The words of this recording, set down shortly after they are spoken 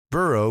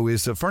Burrow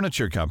is a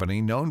furniture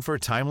company known for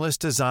timeless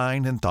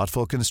design and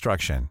thoughtful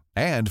construction,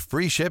 and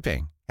free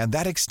shipping, and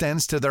that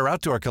extends to their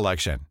outdoor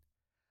collection.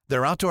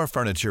 Their outdoor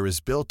furniture is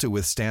built to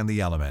withstand the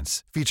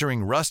elements,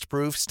 featuring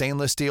rust-proof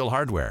stainless steel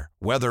hardware,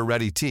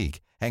 weather-ready teak,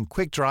 and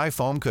quick-dry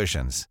foam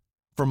cushions.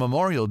 For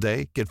Memorial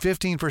Day, get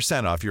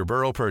 15% off your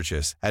Burrow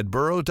purchase at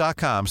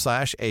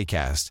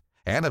burrow.com/ACAST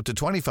and up to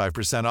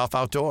 25% off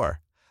outdoor.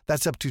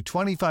 That's up to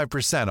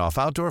 25% off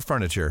outdoor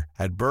furniture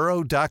at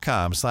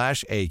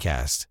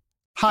burrow.com/ACAST.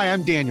 Hi,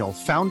 I'm Daniel,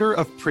 founder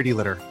of Pretty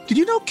Litter. Did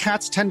you know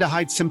cats tend to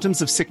hide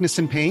symptoms of sickness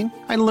and pain?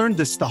 I learned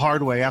this the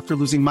hard way after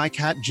losing my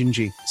cat,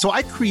 Gingy. So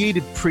I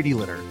created Pretty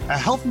Litter, a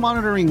health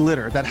monitoring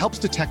litter that helps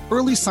detect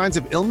early signs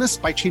of illness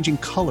by changing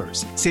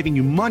colors, saving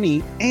you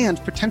money and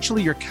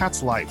potentially your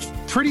cat's life.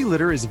 Pretty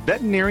Litter is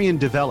veterinarian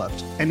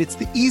developed, and it's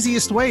the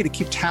easiest way to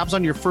keep tabs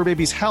on your fur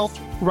baby's health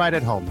right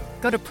at home.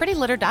 Go to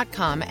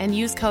prettylitter.com and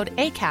use code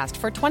ACAST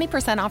for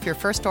 20% off your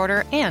first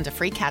order and a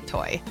free cat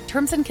toy.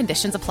 Terms and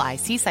conditions apply.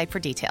 See site for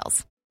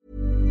details.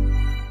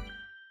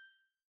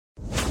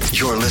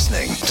 You're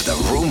listening to the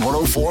Room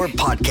 104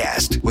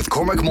 podcast with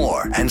Cormac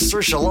Moore and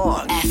Saoirse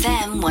Long.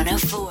 FM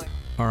 104.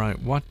 All right,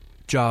 what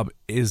job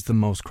is the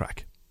most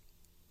crack?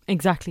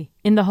 Exactly.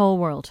 In the whole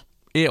world.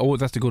 Yeah, oh,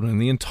 that's the good one. In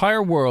the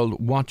entire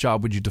world, what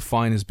job would you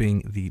define as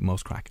being the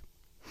most crack?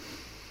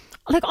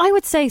 Like, I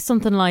would say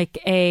something like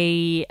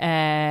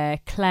a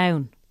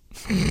clown.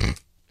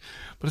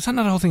 But is that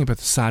not the whole thing about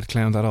the sad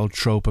clown, that old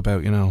trope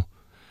about,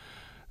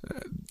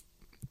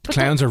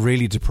 clowns are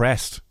really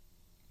depressed?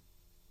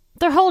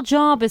 Their whole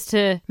job is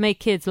to make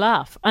kids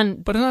laugh.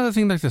 But another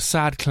thing, like the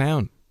sad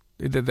clown,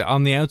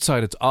 on the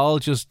outside it's all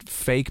just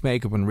fake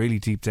makeup, and really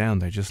deep down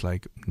they're just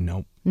like,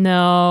 nope.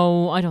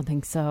 No, I don't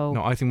think so.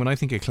 No, I think when I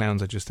think of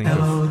clowns, I just think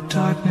Hello, of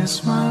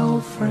darkness, my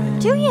old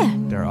friend. Do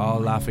you? They're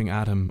all laughing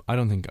at him. I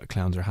don't think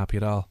clowns are happy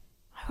at all.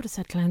 I would have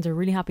said clowns are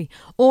really happy.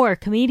 Or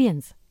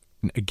comedians.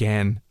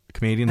 Again,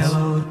 comedians.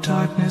 Hello,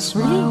 darkness,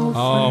 my old friend.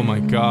 Oh my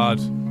God.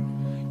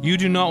 You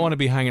do not want to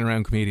be hanging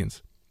around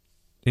comedians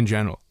in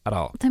general at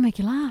all. They make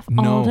you laugh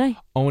No, all day.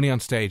 only on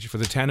stage. For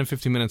the 10 and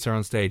 15 minutes they're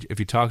on stage, if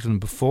you talk to them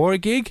before a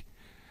gig,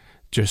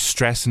 just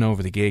stressing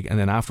over the gig, and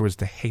then afterwards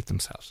they hate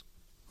themselves.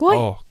 Why?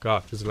 Oh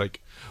God, it's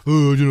like,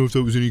 oh, I don't know if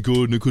that was any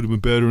good and it could have been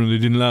better and they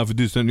didn't laugh at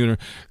this, that and the other.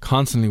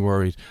 Constantly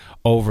worried,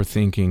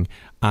 overthinking,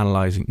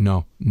 analysing.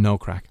 No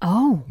crack.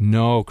 Oh.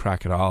 No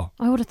crack at all.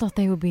 I would have thought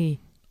they would be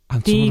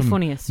And the some of them,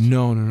 funniest.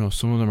 No.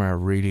 Some of them are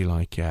really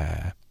like...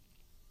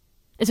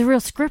 Is it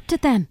real scripted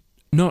then?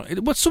 No,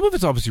 some of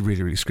it's obviously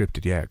really, really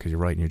scripted, yeah, because you're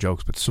writing your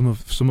jokes. But some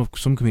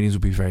comedians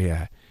would be very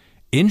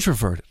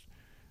introverted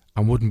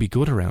and wouldn't be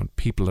good around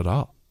people at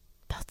all.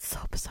 That's so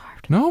bizarre.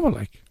 No, but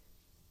like,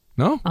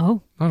 no,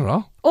 oh, not at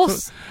all.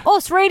 Us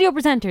radio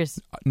presenters.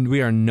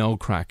 We are no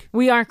crack.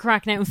 We are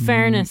crack now. In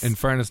fairness,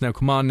 now,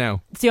 come on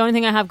now. It's the only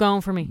thing I have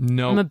going for me.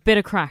 No, I'm a bit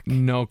of crack.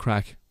 No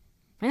crack.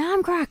 I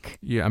am crack.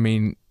 Yeah, I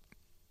mean,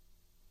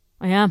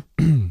 I am.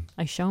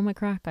 I show my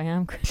crack. I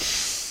am crack.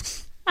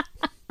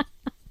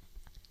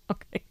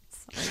 Okay.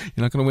 Sorry.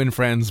 You're not going to win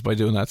friends by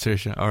doing that,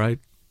 Saoirse, all right?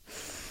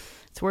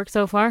 It's worked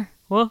so far.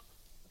 What?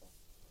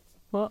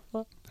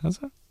 Has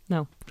it?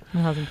 No, it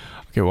hasn't.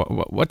 Okay,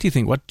 what do you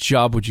think? What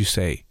job would you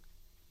say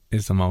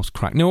is the most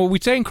crack? No, are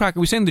we saying crack? Are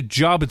we saying the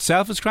job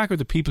itself is crack, or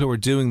the people who are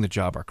doing the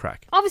job are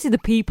crack? Obviously, the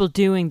people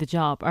doing the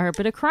job are a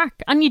bit of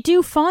crack. And you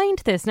do find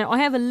this. Now, I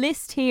have a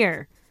list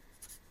here.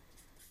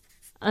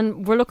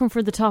 And we're looking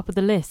for the top of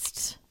the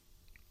list.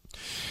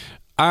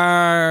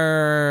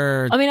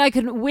 I mean, I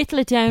could whittle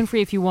it down for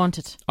you if you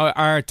wanted.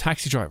 Are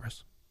taxi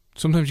drivers.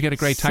 Sometimes you get a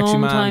great taxi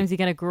man. Sometimes you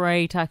get a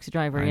great taxi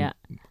driver, yeah.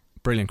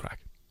 Brilliant crack.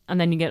 And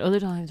then you get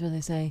other times where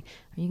they say,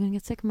 are you going to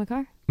get sick in my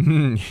car?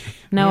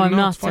 No, I'm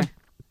not, sir.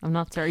 I'm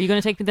not, sir. Are you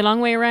going to take me the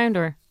long way around,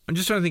 or? I'm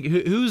just trying to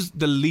think, who's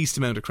the least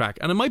amount of crack?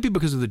 And it might be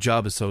because of the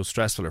job is so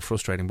stressful or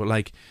frustrating, but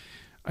like,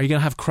 are you going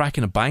to have crack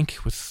in a bank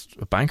with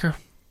a banker?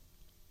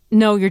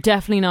 No, you're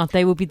definitely not.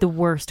 They would be the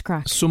worst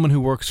crack. Someone who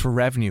works for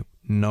revenue,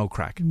 no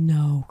crack.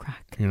 No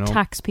crack.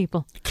 Tax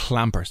people.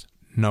 Clampers,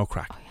 no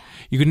crack. Oh, yeah.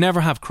 You could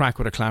never have crack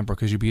with a clamper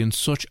because you'd be in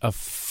such a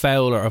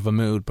fouler of a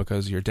mood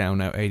because you're down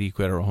now 80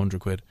 quid or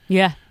 100 quid.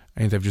 Yeah.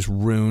 And they've just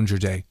ruined your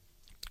day.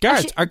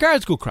 Guards, are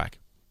guards good crack?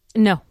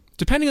 No.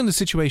 Depending on the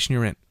situation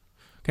you're in.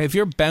 Okay, if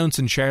you're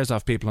bouncing chairs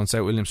off people on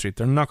South William Street,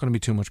 they're not going to be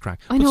too much crack.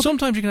 But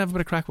sometimes you can have a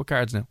bit of crack with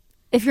guards now.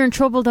 If you're in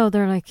trouble though,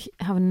 they're like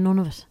having none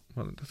of it.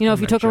 Well, if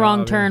you took a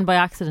wrong turn by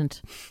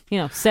accident.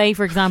 Say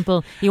for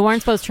example, you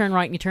weren't supposed to turn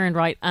right and you turned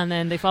right and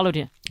then they followed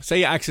you.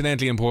 Say you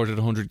accidentally imported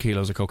 100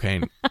 kilos of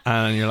cocaine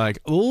and you're like,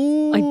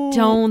 oh. I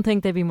don't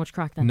think there'd be much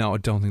crack then. No, I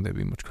don't think there'd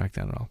be much crack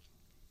then at all.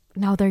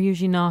 No, they're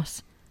usually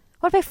not.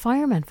 What about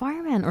firemen?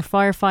 Firemen or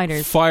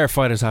firefighters?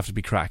 Firefighters have to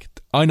be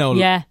cracked. I know.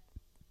 Yeah.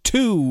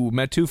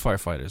 Met two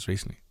firefighters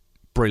recently.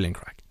 Brilliant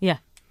crack. Yeah.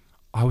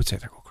 I would say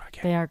they're good crack,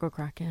 yeah. They are good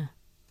crack, yeah.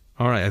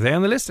 All right, are they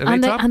on the list?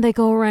 And they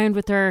go around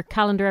with their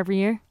calendar every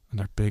year. And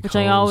they're big Which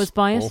holes. I always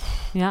buy it. Oh.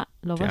 Yeah,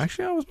 love it.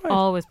 Actually, always buy it?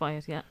 Always buy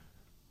it, yeah.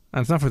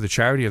 And it's not for the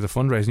charity or the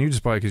fundraising. You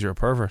just buy it because you're a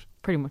pervert.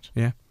 Pretty much.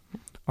 Yeah.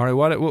 All right,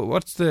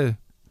 what's the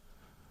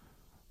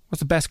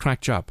best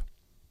crack job?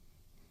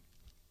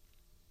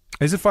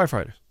 Is it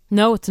firefighters?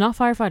 No, it's not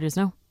firefighters,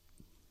 no.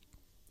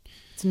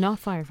 It's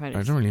not firefighters.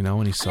 I don't really know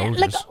any soldiers.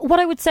 Like,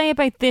 what I would say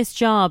about this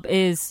job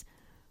is,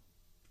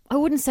 I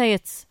wouldn't say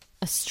it's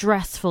a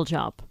stressful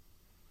job.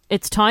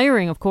 It's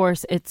tiring, of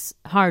course. It's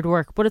hard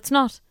work, but it's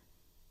not.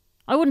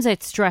 I wouldn't say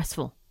it's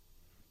stressful.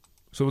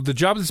 So the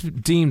job that's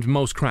deemed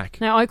most crack.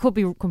 Now, I could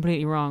be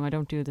completely wrong. I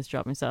don't do this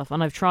job myself,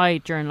 and I've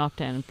tried during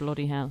lockdown, and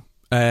bloody hell.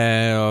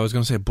 I was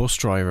going to say bus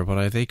driver, but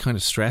are they kind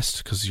of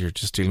stressed because you're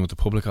just dealing with the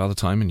public all the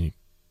time, and you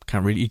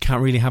can't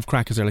really have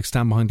crack because they're like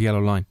stand behind the yellow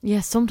line.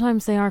 Yes,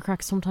 sometimes they are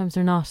crack, sometimes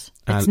they're not.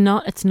 It's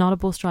not a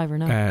bus driver,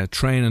 no.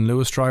 Train and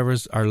Lewis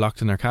drivers are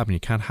locked in their cabin. You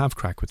can't have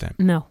crack with them.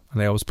 No. And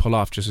they always pull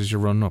off just as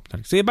you're running up. They're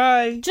like, see you,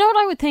 bye. Do you know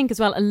what I would think as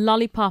well? A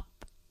lollipop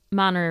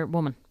man or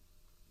woman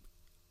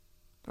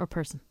or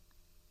person.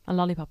 A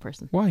lollipop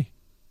person. Why?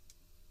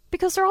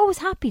 Because they're always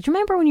happy. Do you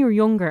remember when you were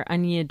younger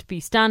and you'd be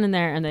standing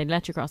there and they'd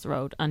let you cross the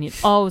road and you'd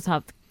always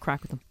have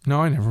crack with them?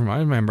 No, I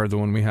remember the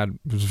one we had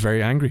was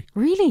very angry.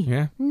 Really?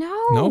 Yeah.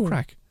 No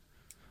crack.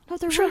 No,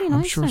 they're really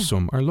nice. I'm sure then.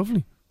 some are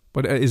lovely.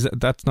 But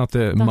that's not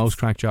the most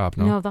crack job,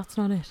 no? No, that's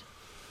not it.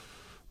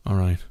 All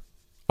right.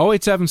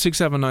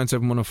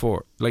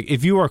 087-679-7104. Like,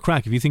 if you are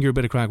crack, if you think you're a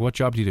bit of crack, what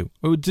job do you do?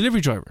 Oh,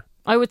 delivery driver.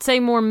 I would say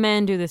more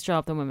men do this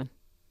job than women.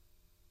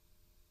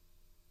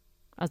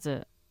 On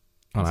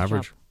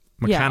average. Job.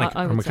 Mechanic.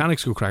 Yeah, or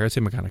mechanics go crack. I'd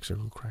say mechanics are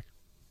good crack.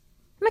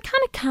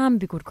 Mechanic can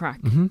be good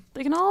crack. Mm-hmm.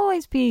 They can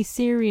always be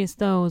serious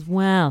though as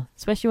well,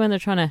 especially when they're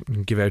trying to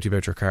give out to you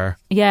about your car.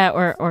 Yeah,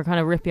 or kind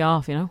of rip you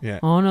off, you know.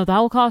 Yeah. Oh no, that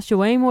will cost you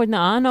way more than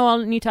that. I know I'll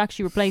need to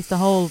actually replace the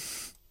whole,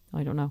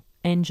 I don't know,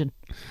 engine.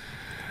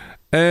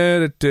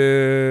 Wedding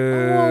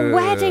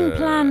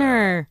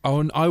planner. Oh,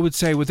 and I would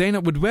say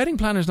would wedding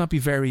planners not be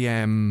very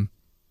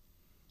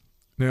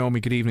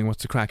Naomi, good evening.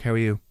 What's the crack? How are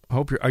you?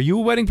 Are you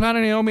a wedding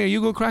planner, Naomi? Are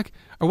you good crack?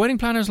 Are wedding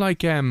planners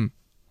like very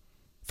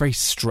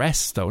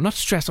stressed though? Not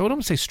stressed. I don't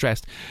want to say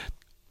stressed.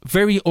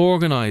 Very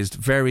organised,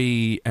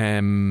 very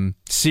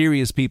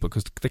serious people,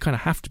 because they kind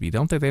of have to be,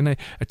 don't they? They need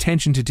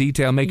attention to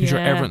detail, making sure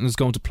everything's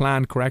going to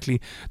plan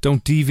correctly.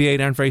 Don't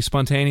deviate, aren't very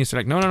spontaneous. They're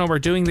like, no, we're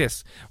doing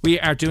this. We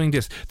are doing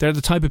this. They're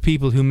the type of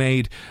people who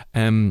made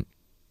a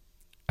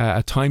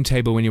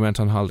timetable when you went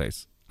on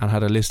holidays and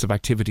had a list of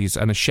activities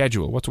and a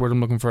schedule. What's the word I'm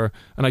looking for?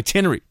 An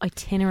itinerary.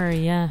 Itinerary,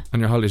 yeah.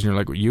 On your holidays, and you're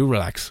like, well, you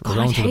relax. We're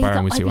going to the bar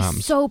and we see what happens. I'd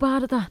be so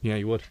bad at that. Yeah,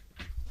 you would.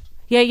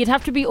 Yeah, you'd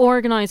have to be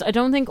organised. I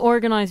don't think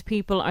organised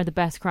people are the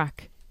best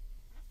crack.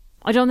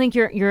 I don't think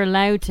you're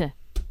allowed to.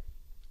 Do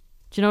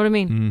you know what I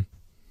mean? Mm.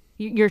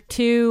 You're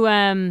too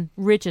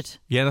rigid.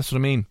 Yeah, that's what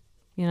I mean.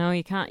 You know,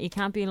 you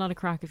can't be a lot of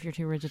crack if you're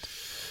too rigid.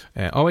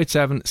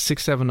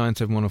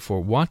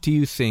 087-679-7104. What do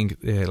you think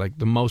like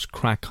the most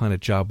crack kind of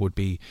job would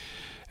be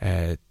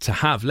to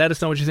have? Let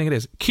us know what you think it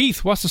is.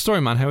 Keith, what's the story,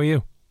 man? How are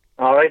you?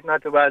 All right,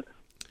 not too bad.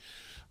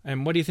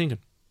 What are you thinking?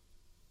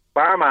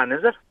 Barman,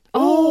 is it?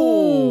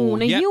 Oh,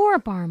 now you were a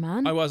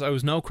barman. I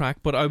was no crack,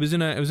 but I was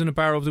in a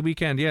bar over the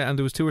weekend, yeah, and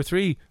there was 2 or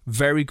 3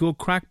 very good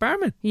crack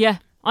barmen. Yeah,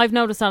 I've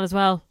noticed that as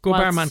well. Good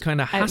barman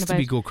kind of has to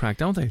be good crack,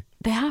 don't they?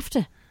 They have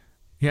to.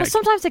 Yeah. But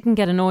sometimes they can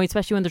get annoyed,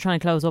 especially when they're trying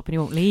to close up and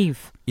you won't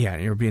leave. Yeah,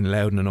 and you're being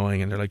loud and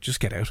annoying, and they're like,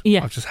 just get out.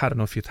 Yeah. I've just had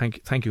enough of you.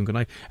 Thank you and good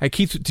night.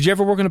 Keith, did you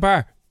ever work in a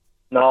bar?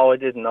 No, I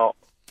didn't, no.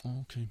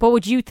 Okay. But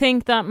would you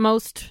think that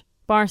most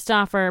bar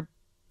staff are a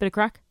bit of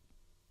crack?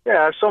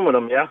 Yeah, some of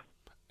them, yeah.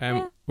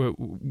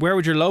 Where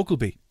would your local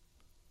be?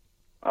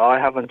 Oh, I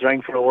haven't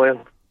drank for a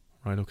while.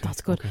 Right, okay.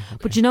 That's good. Okay.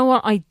 But you know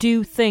what? I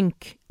do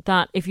think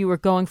that if you were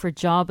going for a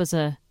job as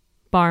a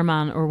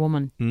barman or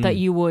woman, that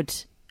you would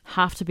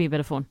have to be a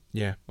bit of fun.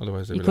 Yeah,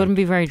 otherwise you couldn't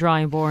be very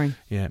dry and boring.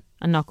 Yeah.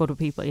 And not good with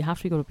people. You have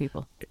to be good with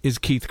people. Is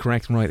Keith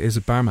correct and right? Is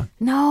it barman?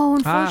 No,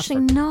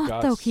 unfortunately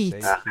not, though,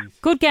 Keith.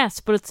 Good guess,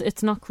 but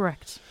it's not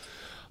correct.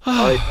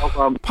 Right, no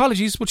problem.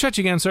 Apologies. We'll chat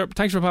to you again, sir.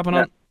 Thanks for popping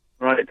on.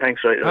 Right,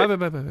 thanks. Right.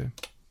 Bye.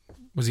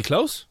 Was he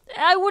close?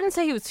 I wouldn't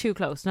say he was too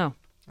close, no.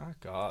 Oh,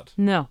 God.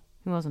 No,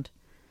 he wasn't.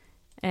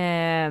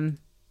 Yeah.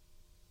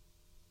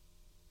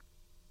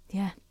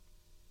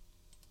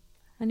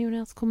 Anyone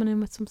else coming in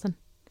with something?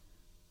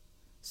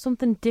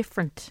 Something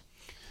different?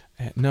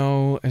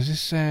 No. Is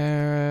this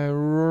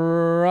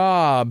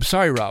Rob?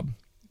 Sorry, Rob.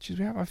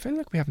 Jeez, I feel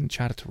like we haven't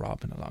chatted to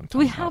Rob in a long time.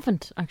 We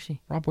haven't,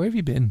 actually. Rob, where have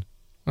you been?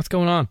 What's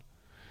going on?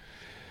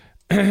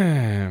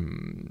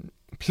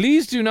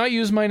 Please do not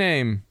use my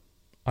name.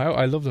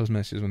 I love those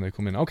messages when they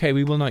come in. Okay,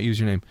 we will not use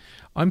your name.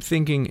 I'm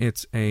thinking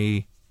it's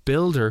a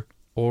builder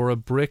or a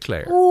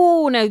bricklayer.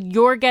 Oh, now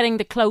you're getting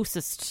the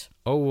closest.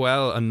 Oh,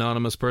 well,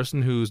 anonymous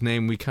person whose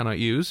name we cannot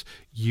use.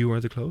 You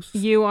are the closest.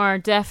 You are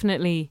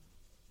definitely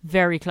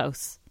very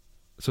close.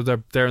 So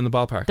they're in the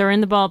ballpark. They're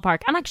in the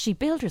ballpark. And actually,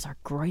 builders are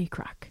great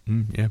crack.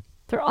 Yeah.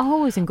 They're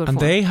always in good form.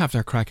 And they have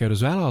their crack out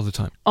as well all the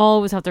time.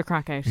 Always have their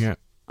crack out. Yeah.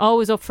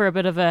 Always up for a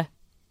bit of a,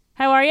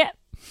 how are you?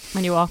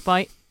 When you walk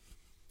by.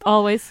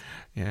 Always.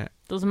 Yeah.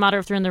 Doesn't matter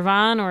if they're in their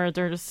van or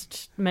they're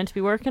just meant to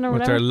be working or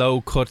With whatever. their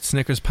low-cut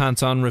Snickers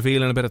pants on,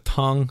 revealing a bit of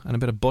tongue and a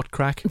bit of butt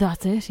crack.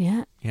 That's it,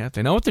 yeah. Yeah,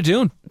 they know what they're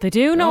doing. They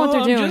do know what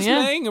they're doing, I'm just yeah.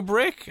 laying a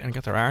brick and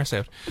get their arse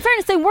out. In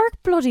fairness, they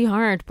work bloody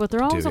hard, but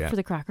they're always do, up yeah. for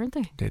the crack, aren't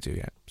they? They do,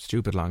 yeah.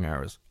 Stupid long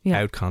hours. Yeah.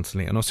 Out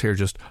constantly. And us here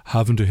just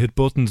having to hit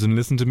buttons and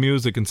listen to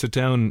music and sit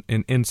down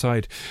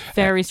inside.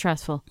 Very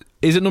stressful.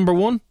 Is it number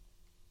one?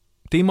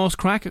 The most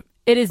crack?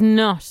 It is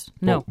not,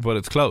 no. But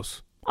it's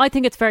close. I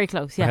think it's very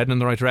close, yeah. We're heading in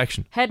the right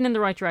direction. Heading in the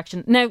right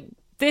direction. Now,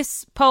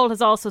 this poll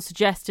has also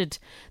suggested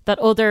that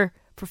other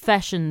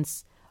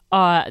professions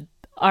are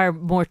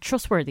more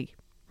trustworthy,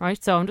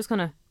 right? So I'm just going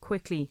to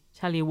quickly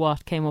tell you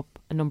what came up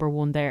at number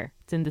one there.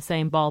 It's in the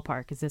same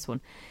ballpark as this one.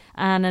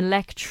 An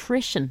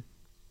electrician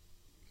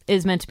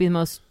is meant to be the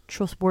most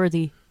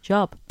trustworthy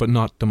job. But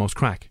not the most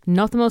crack.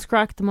 Not the most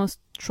crack, the most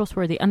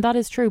trustworthy. And that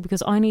is true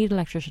because I need an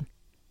electrician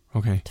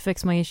Okay. to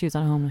fix my issues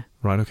at home now.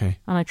 Right, okay.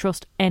 And I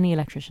trust any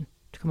electrician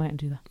to come out and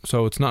do that.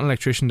 So it's not an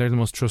electrician, they're the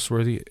most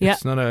trustworthy. Yeah.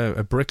 It's not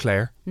a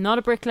bricklayer, Not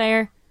a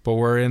bricklayer. but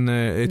we're in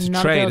it's a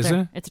not trade, a is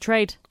builder. it? It's a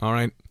trade. All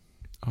right.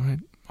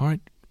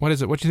 What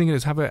is it? What do you think it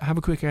is? Have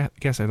a quick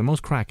guess. The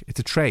most crack. It's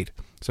a trade.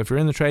 So if you're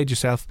in the trade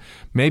yourself,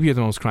 maybe you're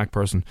the most crack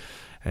person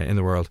in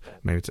the world.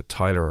 Maybe it's a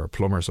tiler or a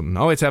plumber or something.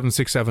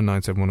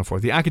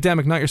 087-679-7104. The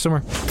Academic, not your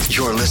summer.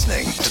 You're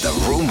listening to the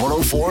Room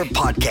 104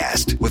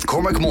 podcast with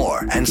Cormac Moore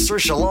and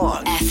Saoirse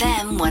Long.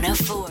 FM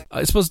 104.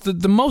 I suppose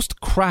the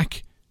most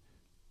crack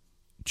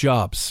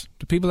jobs,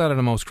 the people that are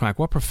the most crack,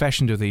 what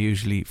profession do they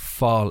usually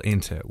fall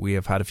into? We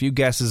have had a few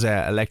guesses.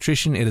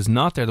 Electrician, it is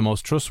not. They're the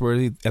most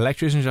trustworthy.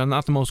 Electricians are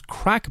not the most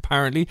crack,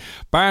 apparently.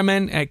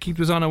 Barmen, Keith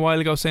was on a while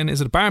ago saying,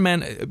 is it a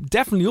barman?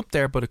 Definitely up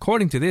there, but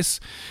according to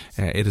this,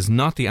 it is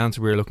not the answer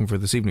we're looking for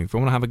this evening. If you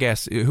want to have a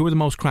guess, who are the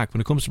most crack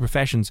when it comes to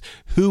professions?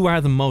 Who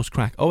are the most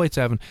crack?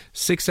 087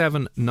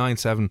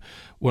 6797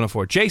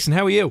 104. Jason,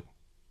 how are you?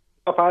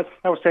 Not bad.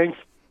 How's things?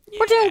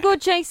 We're doing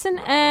good, Jason.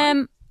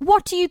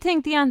 What do you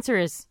think the answer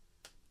is?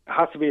 It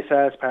has to be a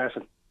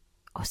salesperson.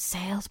 Oh,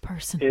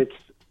 salesperson. It's,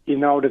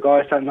 the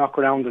guys that knock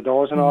around the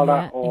doors and all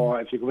Yeah, that, or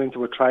if you go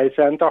into a trade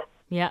centre,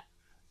 Yeah.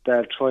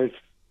 they'll try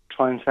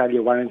and sell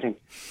you anything.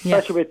 Yeah.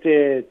 Especially with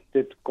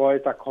the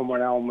guys that come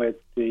around with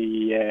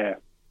the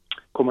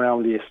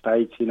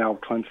estates,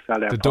 trying to sell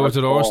their The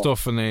door-to-door product.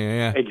 stuff and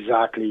the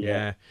Exactly,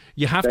 yeah.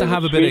 You have to They'll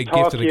have a bit of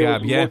gift of the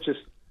gab, yeah.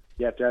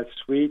 They'll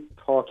sweet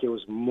talk you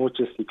as much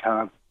as you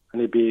can,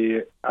 and it'd be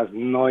as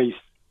nice.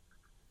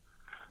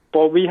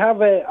 But we have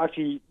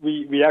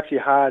we actually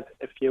had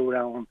a few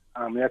around,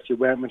 and we actually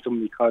went with them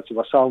because they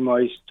were so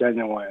nice,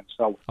 genuine.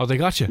 So, Oh, they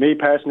got you. me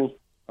personally,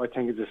 I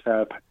think it's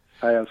a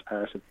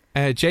salesperson.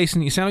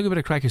 Jason, you sound like a bit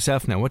of crack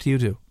yourself now. What do you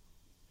do?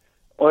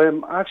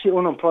 I'm actually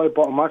unemployed,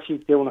 but I'm actually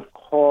doing a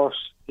course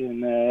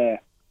in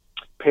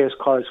Pearse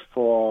College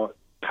for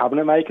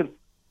cabinet making.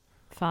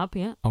 Fab,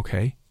 yeah.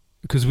 Okay.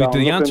 Because So I'm the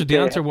looking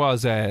answer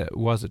was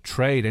a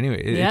trade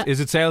anyway. Yeah. Is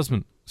it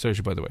salesman,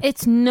 Saoirse, by the way?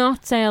 It's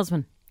not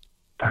salesman.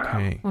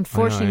 Okay.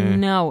 Unfortunately, I know, yeah.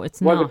 no, it's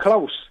Was not. it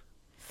close?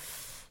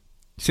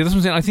 See, that's what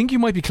I'm saying. I think you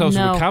might be closer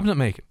No. with cabinet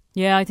making.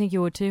 Yeah, I think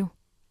you would too.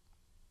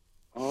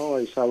 Oh,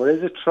 right, so it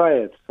is a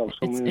trade. So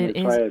someone in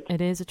a trade. It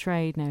is a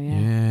trade now,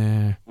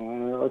 yeah.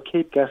 Yeah. I'll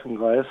keep guessing,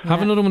 guys. Have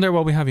Yeah. another one there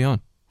while we have you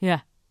on.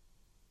 Yeah.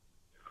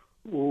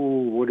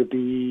 Ooh, would it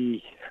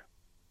be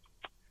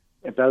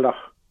a builder?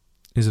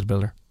 Is it a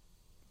builder?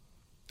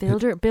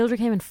 Builder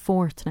came in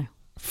fourth now.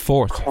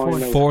 Fourth.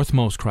 Kind of. Fourth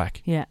most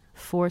crack. Yeah,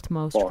 fourth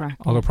most Fourth. crack.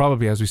 Although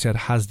probably, as we said,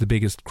 has the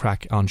biggest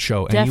crack on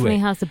show Definitely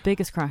anyway. has the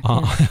biggest crack.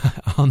 On, yeah.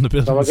 on the So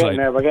building we're getting side.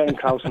 there. We're getting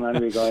close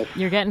anyway, guys.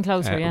 You're getting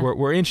closer, yeah.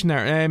 We're inching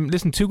there.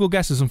 Listen, two good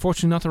guesses.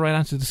 Unfortunately, not the right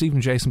answer this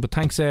evening, Jason, but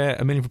thanks a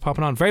million for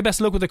popping on. Very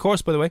best of luck with the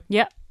course, by the way.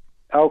 Yeah.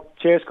 Oh,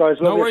 cheers, guys.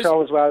 No Love your worries.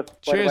 show as well.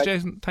 Cheers, Bye-bye.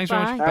 Jason. Thanks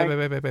very much.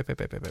 Bye.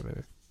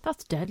 Bye.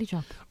 That's a deadly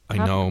job. I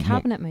know.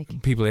 Cabinet making.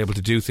 People able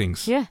to do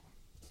things. Yeah.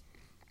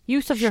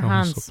 Use of your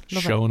hands.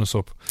 Love Showing us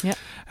up.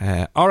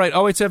 Yeah. All right,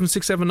 087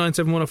 679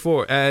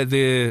 7104.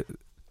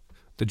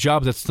 The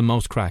job that's the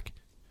most crack,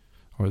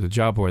 or the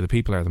job where the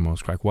people are the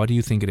most crack, what do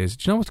you think it is?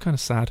 Do you know what's kind of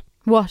sad?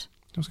 What?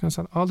 You know what's kind of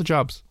sad? All the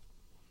jobs.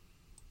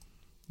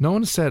 No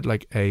one has said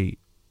like a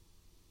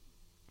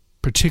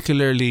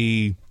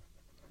particularly...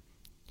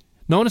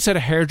 No one has said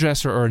a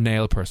hairdresser or a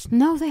nail person.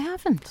 No, they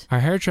haven't. Our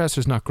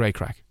hairdresser's not great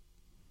crack.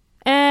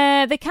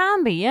 They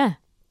can be, yeah.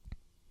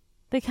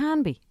 They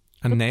can be.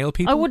 And nail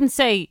people? I wouldn't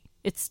say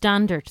it's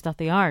standard that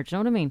they are. Do you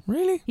know what I mean?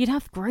 Really? You'd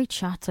have great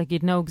chats. Like,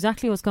 you'd know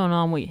exactly what's going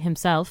on with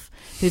himself,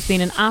 who's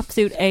been an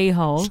absolute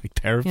a-hole. It's like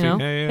therapy. You know?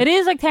 Yeah. It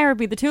is like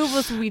therapy. The two of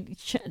us would be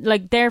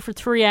like there for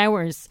 3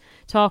 hours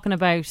talking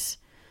about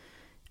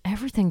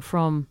everything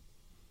from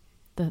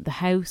the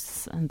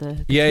house and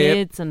the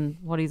kids and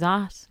what he's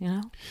at, you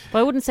know? But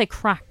I wouldn't say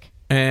crack.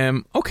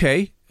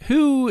 Okay.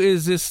 Who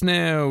is this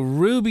now?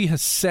 Ruby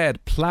has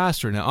said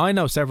plaster. Now, I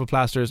know several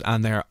plasters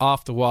and they're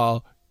off the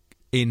wall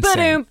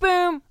insane.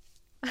 Boom,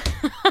 boom.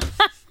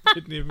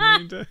 Didn't even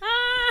mean to.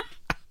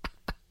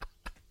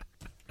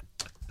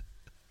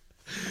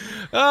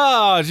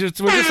 We're just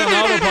on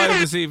autopilot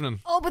this evening.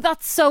 Oh, but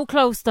that's so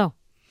close, though.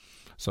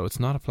 So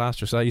it's not a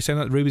plaster. So you're saying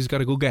that Ruby's got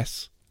a good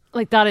guess?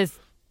 Like that is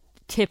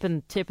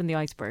tipping the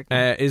iceberg.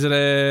 Is it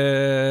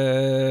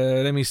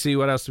a... Let me see,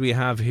 what else do we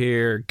have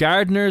here?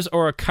 Gardeners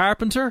or a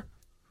carpenter?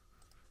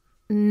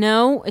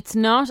 No, it's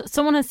not.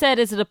 Someone has said,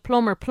 is it a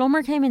plumber?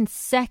 Plumber came in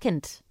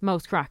second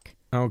most crack.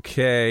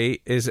 Okay,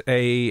 is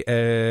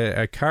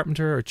a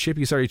carpenter or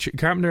chippy? Sorry,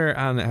 carpenter,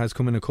 and it has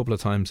come in a couple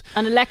of times.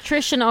 An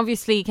electrician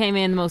obviously came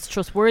in the most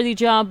trustworthy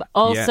job.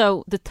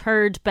 Also, the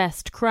third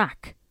best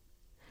crack.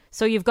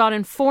 So you've got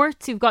in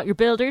fourth, you've got your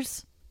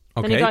builders.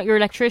 Okay. Then you've got your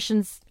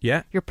electricians.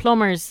 Yeah. Your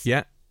plumbers.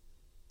 Yeah.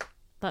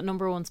 That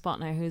number one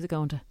spot now, who's it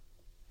going to?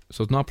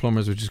 So it's not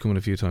plumbers, which has come in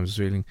a few times. It's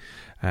reading.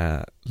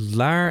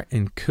 Lar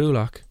in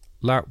Coolock.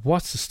 Lar,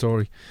 what's the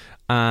story?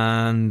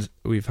 And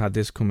we've had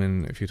this come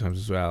in a few times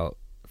as well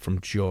from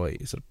Joy.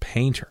 Is it a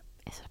painter?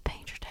 Is it a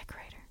painter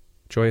decorator?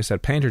 Joy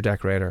said painter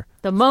decorator.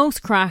 The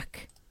most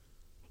crack.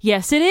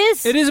 Yes, it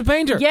is. It is a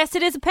painter. Yes,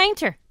 it is a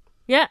painter.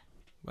 Yeah.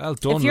 Well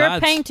done, if you're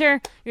lads. a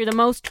painter, you're the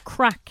most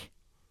crack.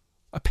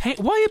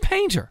 Why a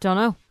painter? Don't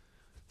know.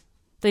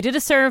 They did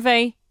a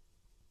survey,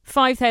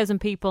 5,000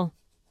 people.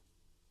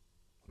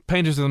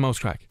 Painters are the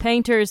most crack.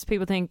 Painters,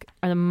 people think,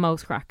 are the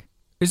most crack.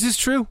 Is this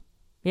true?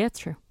 Yeah, it's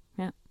true.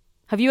 Yeah.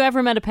 Have you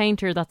ever met a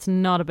painter that's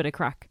not a bit of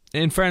crack?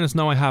 In fairness,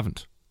 no, I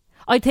haven't.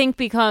 I think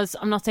because,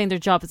 I'm not saying their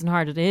job isn't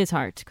hard, it is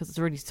hard because it's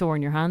really sore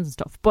in your hands and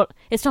stuff, but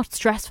it's not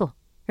stressful.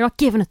 You're not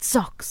giving it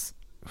socks.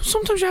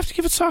 Sometimes you have to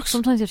give it socks.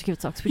 Sometimes you have to give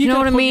it socks, but you know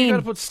what I mean? You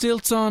gotta put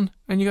stilts on,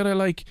 and you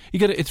gotta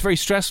it's very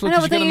stressful. I know,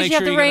 but you then gotta you make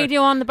have sure the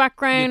radio on the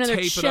background and they're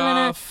tape it chilling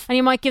it, off. and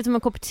you might give them a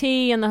cup of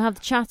tea and they'll have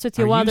the chats with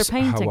you while they're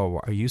painting.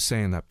 Are you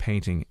saying that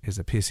painting is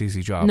a piss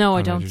easy job? No,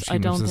 I don't. I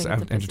don't think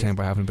it's entertained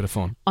by having a bit of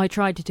fun. I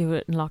tried to do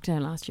it in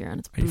lockdown last year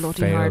and it's I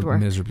bloody failed hard work.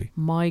 miserably.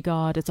 My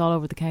God, it's all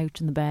over the couch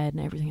and the bed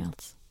and everything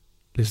else.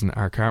 Listen,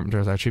 our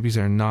carpenters, our chippies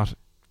are not...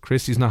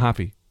 Christy's not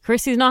happy.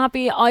 Christy's not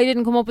happy. I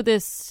didn't come up with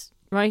this,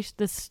 right?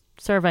 This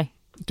survey.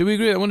 Do we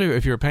agree? I wonder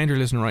if you're a painter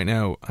listening right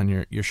now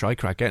and you're shy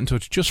crack, get in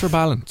touch just for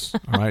balance.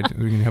 All right,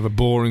 we can have a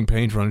boring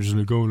painter on, just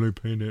like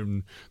paint it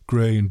in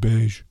grey and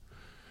beige.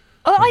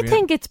 Oh, I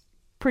think it's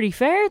pretty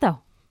fair though.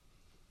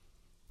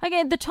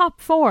 Again, the top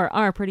 4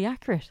 are pretty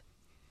accurate.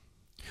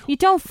 You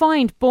don't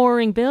find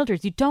boring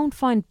builders. You don't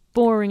find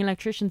boring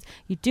electricians.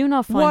 You do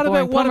not find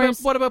boring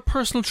plumbers. What about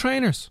personal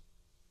trainers?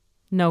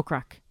 No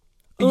crack.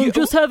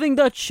 Just having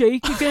that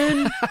shake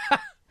again.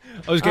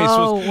 Okay,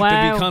 wow.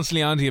 They'd be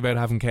constantly on to you about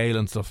having kale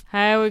and stuff.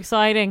 How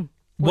exciting.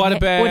 What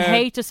about... Would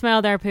hate to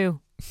smell their poo.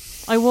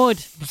 I would.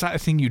 Is that a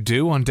thing you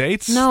do on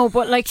dates? No,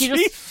 but like you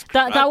just...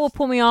 That will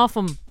put me off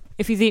him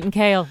if he's eating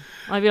kale.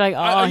 I'd be like,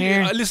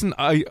 here. Listen,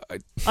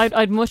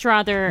 I'd much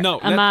rather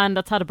a man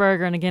that's had a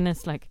burger and a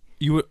Guinness. Like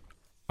you would...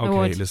 Okay,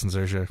 would. listen,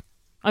 Saoirse.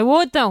 I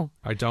would though.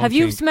 I don't. Have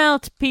you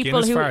smelt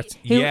people who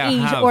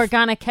eat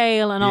organic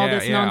kale and all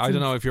this nonsense? I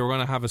don't know if you're going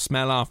to have a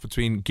smell off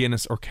between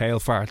Guinness or kale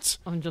farts.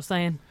 I'm just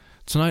saying.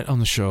 Tonight on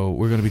the show,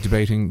 we're going to be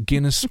debating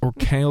Guinness or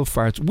kale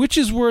farts. Which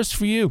is worse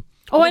for you?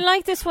 Oh, I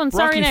like this one.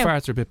 Sorry now. now.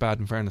 Farts are a bit bad,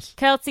 in fairness.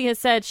 Kelsey has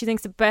said she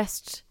thinks the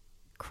best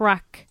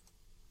crack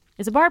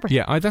is a barber.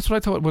 Yeah, that's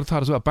what I would have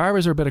thought as well.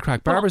 Barbers are a bit of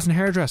crack. Barbers and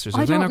hairdressers.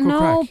 I don't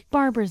know crack?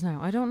 barbers now.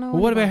 I don't know.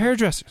 Well, what about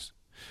hairdressers?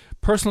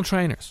 Personal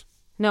trainers?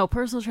 No,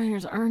 personal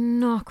trainers are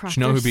not crack.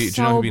 Do you know who'd be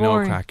boring.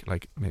 no crack?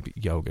 Like maybe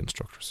yoga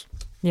instructors.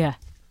 Yeah.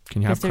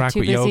 Can you have crack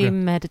with yoga? They're too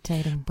busy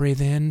meditating.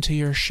 Breathe into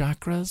your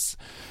chakras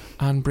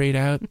and breathe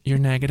out your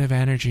negative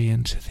energy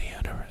into the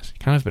universe. You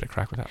can't have a bit of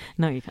crack with that.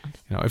 No, you can't.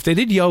 You know, if they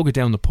did yoga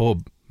down the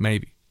pub,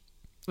 maybe.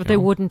 But they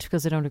wouldn't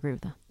because they don't agree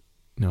with that.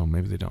 No,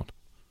 maybe they don't.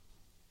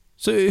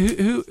 So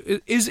who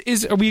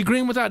is are we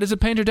agreeing with that? Is it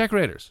painter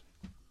decorators?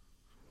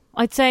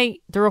 I'd say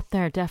they're up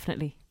there,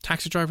 definitely.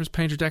 Taxi drivers,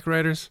 painter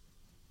decorators.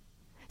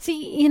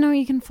 See,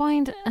 you can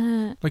find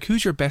like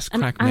who's your best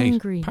crack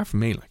mate? Apart from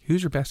me, like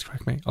who's your best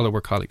crack mate? Although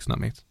we're colleagues, not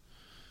mates.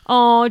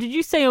 Oh, did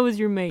you say I was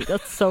your mate?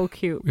 That's so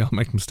cute. We all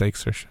make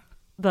mistakes, Saoirse.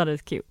 That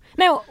is cute.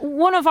 Now,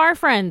 one of our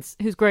friends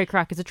who's great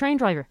crack is a train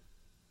driver.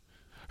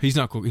 He's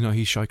not good.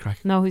 He's shy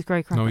crack. No, he's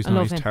great crack. No, he's I not.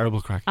 love He's him.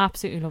 terrible crack.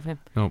 Absolutely love him.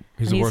 No,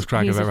 he's the worst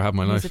crack I've ever had in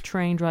my life. He's a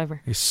train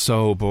driver. He's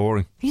so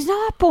boring. He's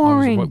not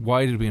boring.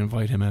 Why did we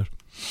invite him out?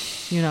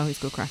 He's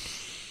good crack.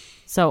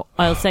 So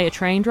I'll say a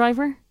train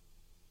driver.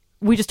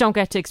 We just don't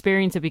get to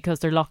experience it because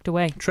they're locked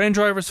away. Train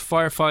drivers,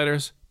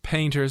 firefighters,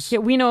 painters. Yeah,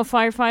 we know a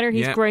firefighter.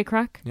 He's great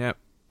crack. Yeah.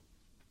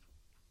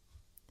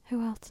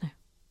 Who else now?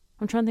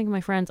 I'm trying to think of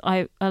my friends.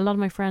 A lot of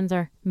my friends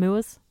are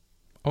Muas.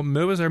 Oh,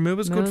 Muas? Are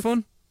Muas good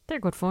fun? They're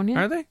good fun,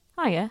 yeah. Are they?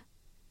 Oh, yeah.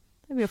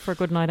 They'd be up for a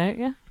good night out,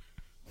 yeah.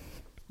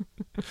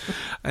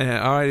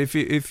 All right.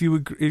 If you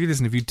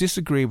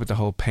disagree with the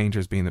whole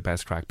painters being the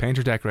best crack,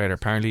 painter decorator.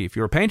 Apparently, if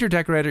you're a painter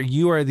decorator,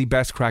 you are the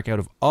best crack out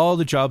of all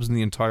the jobs in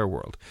the entire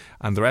world,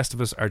 and the rest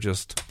of us are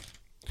just.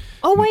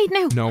 Oh wait,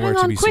 now nowhere hang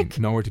on, to be quick.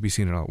 seen. Nowhere to be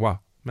seen at all. Wow.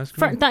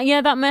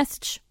 That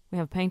message. We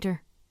have a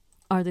painter.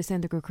 Are they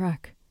saying they're good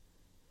crack?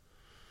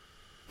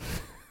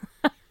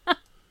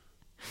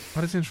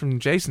 What is it from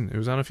Jason? It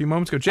was on a few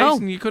moments ago.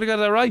 Jason, you could have got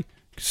that right.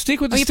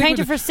 Stick with the. You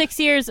painted for 6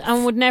 years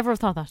and would never have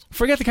thought that.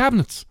 Forget the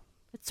cabinets.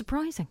 It's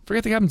surprising.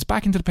 Forget the cabinets.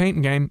 Back into the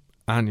painting game,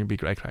 and you'll be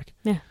great crack.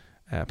 Yeah.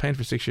 Playing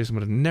for 6 years and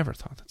would have never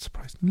thought that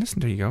surprised. Listen,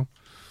 there you go.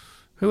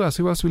 Who else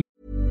will...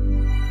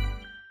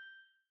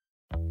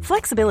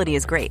 Flexibility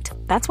is great.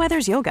 That's why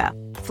there's yoga.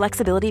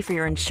 Flexibility for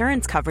your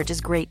insurance coverage is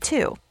great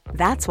too.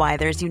 That's why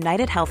there's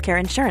United Healthcare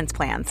Insurance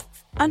Plans.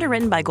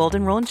 Underwritten by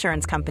Golden Rule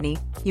Insurance Company,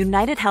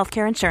 United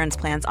Healthcare Insurance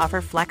Plans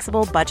offer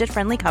flexible,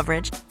 budget-friendly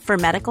coverage for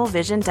medical,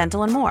 vision,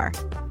 dental, and more.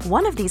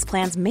 One of these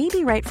plans may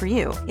be right for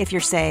you if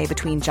you're, say,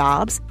 between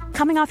jobs,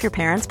 coming off your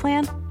parents'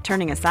 plan,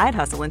 turning a side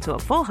hustle into a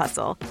full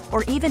hustle,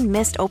 or even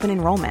missed open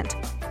enrollment.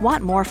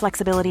 Want more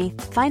flexibility?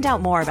 Find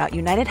out more about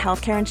United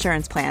Healthcare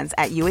Insurance Plans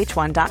at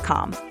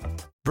uh1.com.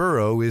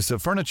 Burrow is a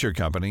furniture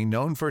company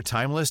known for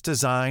timeless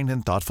design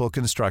and thoughtful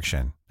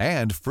construction,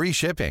 and free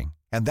shipping,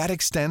 and that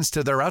extends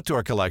to their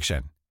outdoor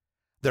collection.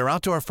 Their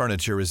outdoor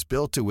furniture is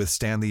built to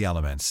withstand the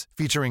elements,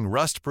 featuring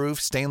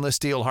rust-proof stainless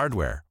steel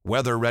hardware,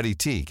 weather-ready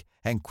teak,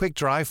 and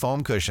quick-dry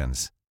foam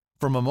cushions.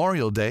 For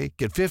Memorial Day,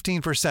 get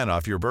 15%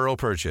 off your Burrow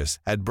purchase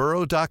at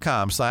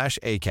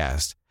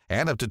burrow.com/ACAST,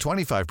 and up to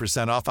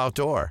 25% off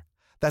outdoor.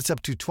 That's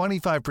up to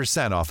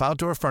 25% off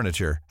outdoor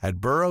furniture at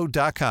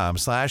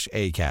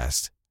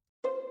burrow.com/ACAST.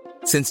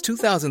 Since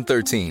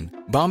 2013,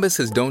 Bombas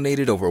has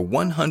donated over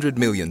 100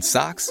 million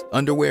socks,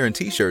 underwear, and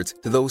T-shirts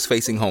to those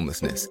facing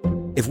homelessness.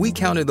 If we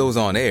counted those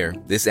on air,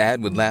 this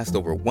ad would last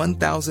over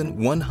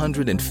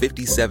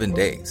 1,157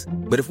 days.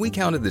 But if we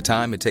counted the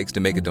time it takes to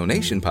make a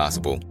donation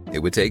possible, it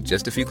would take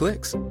just a few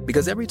clicks.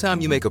 Because every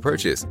time you make a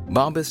purchase,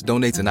 Bombas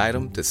donates an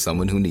item to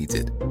someone who needs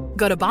it.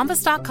 Go to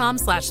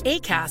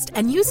bombas.com/ACAST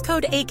and use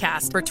code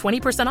ACAST for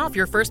 20% off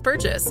your first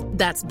purchase.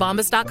 That's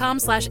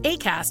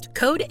bombas.com/ACAST,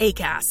 code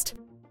ACAST.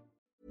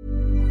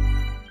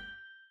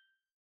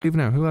 Even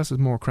now, who else is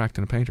more cracked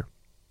than a painter?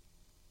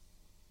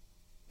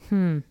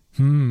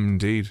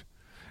 Indeed.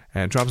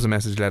 Drop us a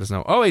message, let us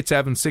know.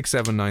 087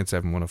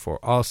 6797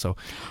 Also,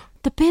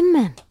 the bin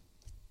men.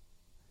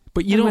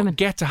 But you And don't women.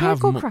 get to They're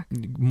have good crack.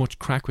 much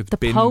crack with The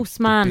bin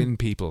postman.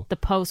 people. The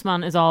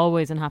postman is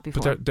always unhappy for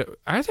But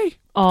are they?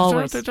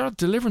 Always. They're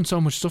delivering so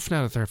much stuff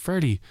now that they're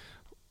fairly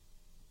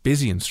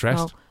busy and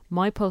stressed. No,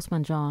 my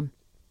postman John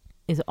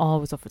is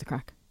always up for the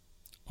crack.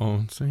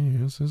 Oh, so he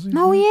is he?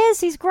 No, he is.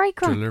 He's great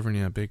crack. Delivering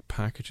you a big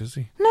package, is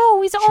he?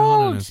 No, he's John and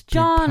old. his big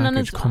John and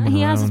package coming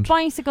he has his around.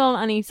 bicycle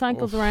and he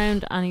cycles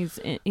around and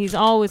he's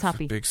always It's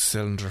happy. a big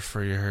cylinder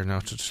for you here now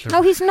to deliver.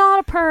 No, he's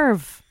not a perv.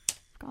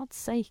 For God's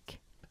sake.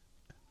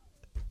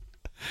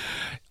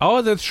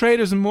 Oh, the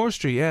traders in Moore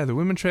Street. Yeah, the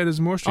women traders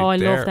in Moore Street. Oh, I love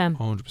They're them.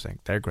 100%.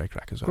 They're great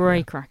crack as well.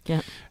 Great crack,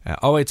 yeah.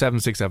 087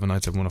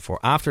 6797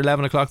 After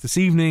 11 o'clock this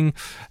evening,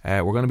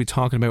 we're going to be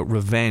talking about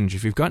revenge.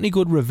 If you've got any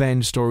good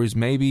revenge stories,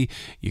 maybe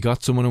you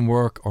got someone in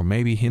work, or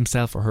maybe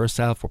himself or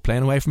herself were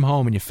playing away from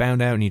home and you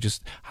found out and you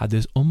just had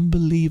this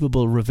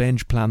unbelievable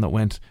revenge plan that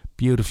went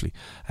beautifully.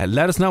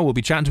 Let us know. We'll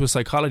be chatting to a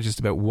psychologist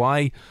about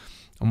why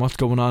and what's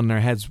going on in our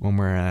heads when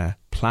we're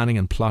planning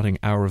and plotting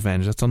our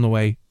revenge. That's on the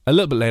way a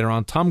little bit later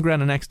on. Tom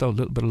Grennan next, though. A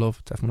little bit of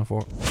love. It's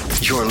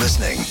FM104. You're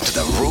listening to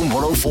the Room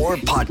 104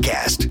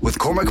 podcast with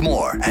Cormac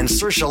Moore and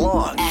Saoirse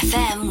Long.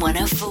 FM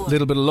 104.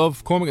 Little bit of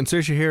love. Cormac and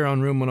Saoirse here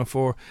on Room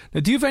 104. Now,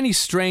 do you have any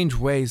strange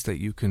ways that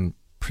you can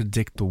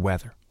predict the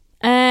weather?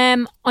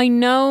 I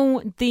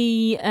know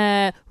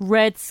the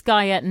red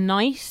sky at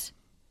night,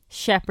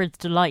 Shepherd's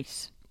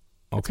Delight.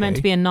 Okay. It's meant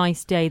to be a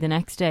nice day the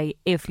next day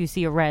if you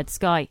see a red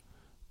sky.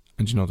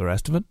 And do you know the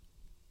rest of it?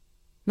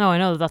 No, I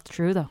know that's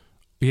true though.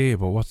 Yeah,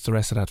 but what's the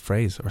rest of that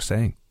phrase or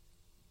saying?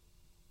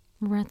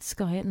 Red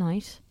sky at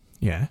night,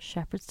 Yeah.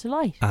 Shepherd's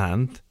Delight.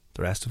 And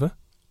the rest of it?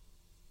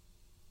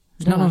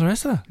 Do you No. not know the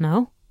rest of that?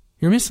 No.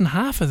 You're missing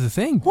half of the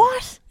thing.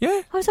 What?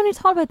 Yeah. I was only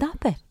thought about that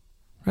bit.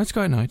 Red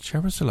sky at night,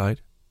 Shepherd's Delight.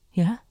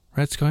 Yeah.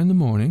 Red sky in the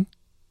morning.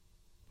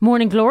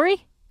 Morning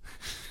Glory?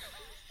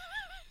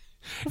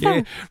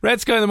 Yeah.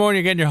 Red sky in the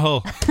morning, you're getting your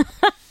hull.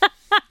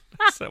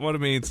 That's what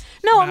it means.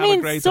 No, Have it a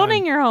means great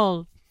sunning time. your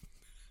hole.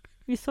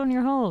 You sun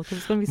your hole because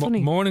it's going to be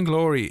sunny. Morning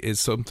glory is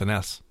something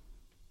else.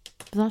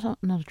 Is that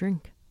not a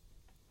drink?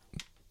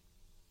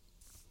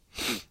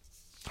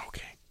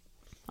 Okay.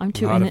 I'm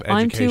too lot of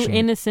education.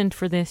 innocent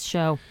for this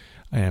show.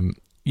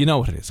 You know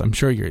what it is. I'm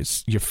sure you're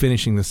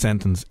finishing the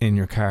sentence in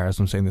your car as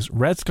I'm saying this.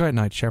 Red sky at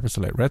night, Shepherd's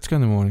Delight. Red sky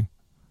in the morning.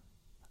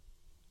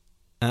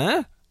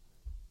 Huh?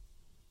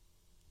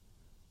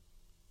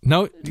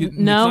 No, No. It's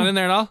not in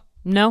there at all?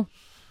 No.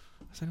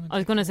 I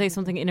was going to say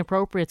something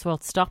inappropriate, so I'll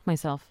stop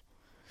myself.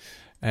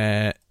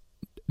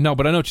 No,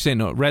 but I know what you're saying.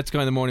 No, red sky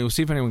in the morning. We'll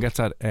see if anyone gets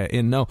that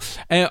in. No,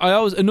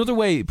 another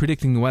way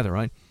predicting the weather,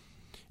 right?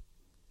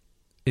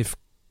 If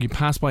you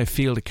pass by a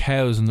field of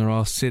cows and they're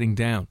all sitting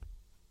down,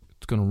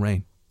 it's going to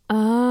rain.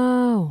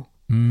 Oh,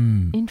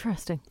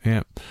 interesting.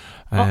 Yeah.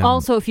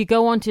 Also, if you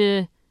go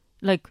onto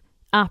like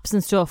apps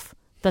and stuff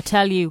that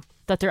tell you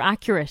that they're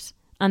accurate,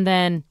 and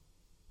then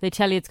they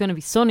tell you it's going to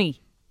be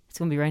sunny, it's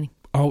going to be raining.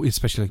 Oh,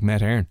 especially like Met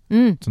Éireann.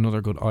 It's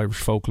another good Irish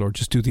folklore.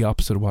 Just do the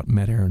opposite of what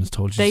Met Éireann has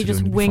told you. They to just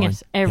do and you'll be wing fine.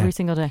 it every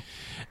single day.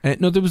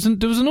 No, there was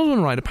another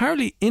one, right?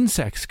 Apparently,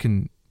 insects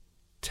can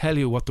tell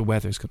you what the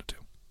weather's going to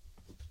do.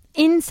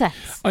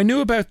 insects. I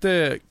knew about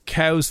the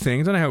cows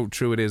thing. I don't know how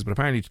true it is, but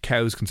apparently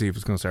cows can see if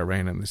it's going to start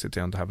raining and they sit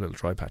down to have a little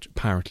dry patch.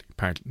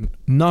 Apparently.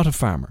 Not a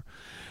farmer.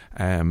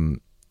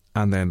 And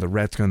then the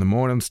reds go in the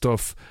morning and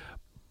stuff.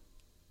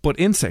 But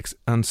insects,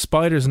 and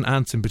spiders and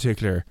ants in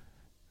particular,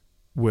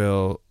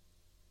 will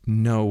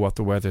know what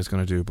the weather is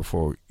going to do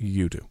before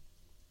you do.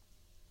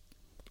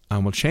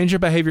 And will change your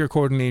behaviour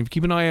accordingly. If you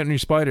keep an eye out on your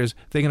spiders,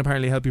 they can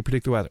apparently help you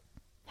predict the weather.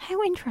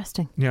 How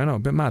interesting. Yeah, I know, a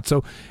bit mad.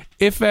 So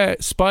if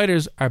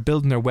spiders are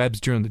building their webs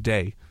during the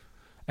day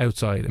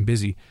outside and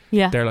busy,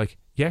 they're like,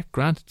 yeah,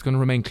 Grant, it's going to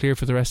remain clear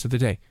for the rest of the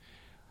day.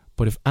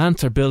 But if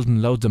ants are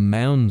building loads of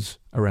mounds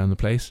around the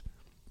place,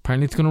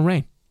 apparently it's going to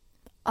rain.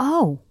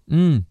 Oh.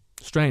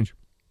 Strange.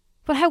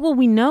 But how will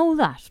we know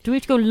that? Do we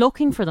have to go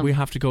looking for them? We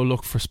have to go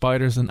look for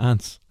spiders and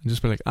ants and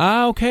just be like,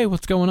 okay,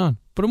 what's going on?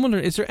 But I'm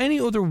wondering, is there any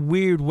other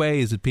weird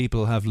ways that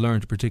people have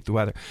learned to predict the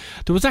weather?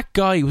 There was that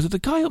guy, was it the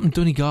guy up in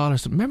Donegal or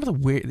something? Remember the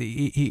weird,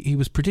 he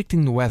was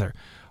predicting the weather,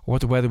 or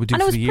what the weather would do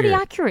for the year. And it was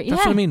pretty accurate,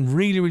 That's what I mean,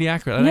 really, really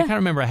accurate. And I can't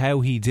remember how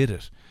he did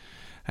it.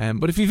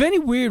 But if you've any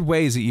weird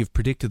ways that you've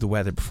predicted the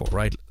weather before,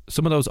 right?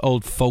 Some of those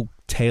old folk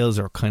tales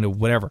or kind of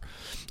whatever,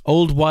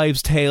 old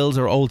wives' tales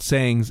or old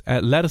sayings,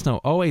 let us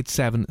know.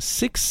 087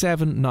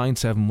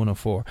 6797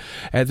 104.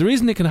 The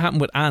reason it can happen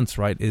with ants,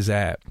 right, is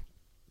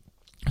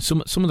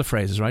some of the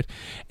phrases, right?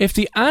 If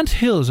the ant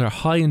hills are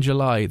high in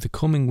July, the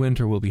coming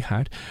winter will be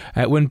hard.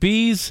 When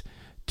bees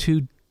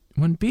to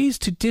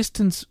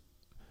distance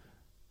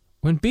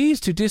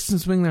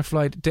wing their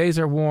flight, days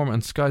are warm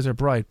and skies are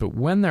bright, but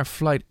when their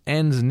flight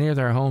ends near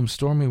their home,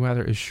 stormy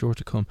weather is sure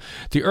to come.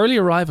 The early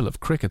arrival of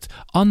crickets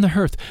on the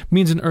hearth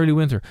means an early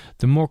winter.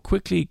 The more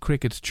quickly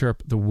crickets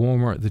chirp, the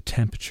warmer the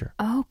temperature.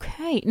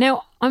 Okay.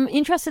 Now, I'm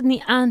interested in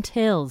the ant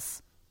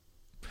hills.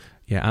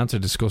 Yeah, ants are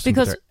disgusting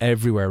because they're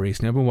everywhere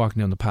recently. I've been walking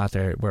down the path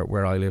there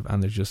where I live,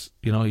 and they're just,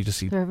 you just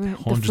see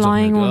hundreds the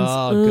flying of them. ones.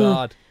 Oh,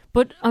 God.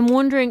 But I'm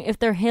wondering if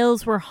their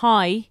hills were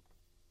high,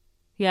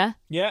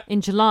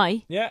 in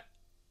July. Yeah.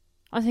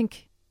 I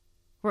think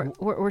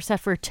we're set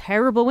for a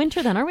terrible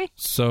winter then, are we?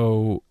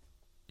 So,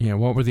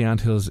 what were the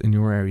anthills in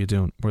your area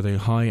doing? Were they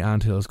high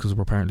anthills? Because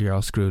we're apparently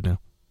all screwed now.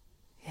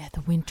 Yeah,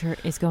 the winter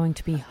is going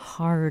to be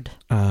hard.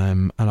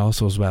 And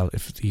also as well,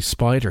 if the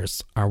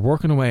spiders are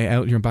working away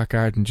out in your back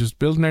garden, just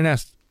building their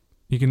nest,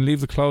 you can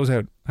leave the clothes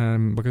out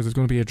because it's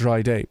going to be a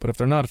dry day. But if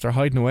they're not, if they're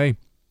hiding away,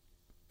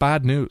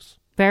 bad news.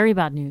 Very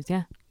bad news,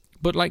 yeah.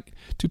 But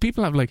do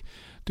people have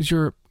does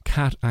your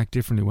cat act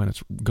differently when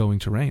it's going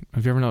to rain?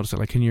 Have you ever noticed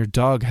that? Can your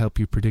dog help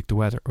you predict the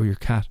weather, or your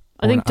cat?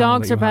 I think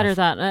dogs are better at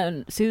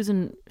that.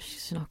 Susan,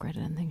 she's not great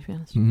at anything, to be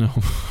honest. No.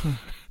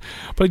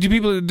 But do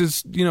people do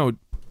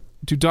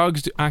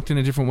dogs act in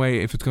a different way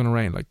if it's going to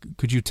rain?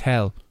 Could you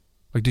tell?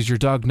 Does your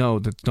dog know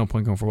that there's no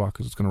point going for a walk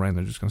because it's going to rain,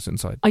 they're just going to sit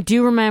inside? I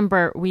do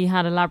remember we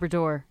had a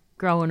Labrador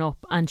growing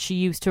up, and she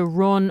used to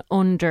run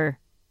under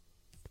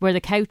where the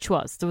couch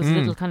was. There was a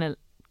little kind of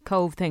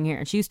cove thing here,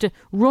 and she used to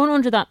run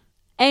under that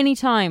any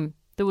time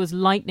there was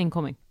lightning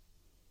coming.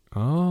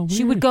 Oh, weird.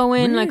 She would go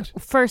in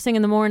first thing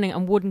in the morning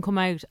and wouldn't come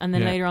out, and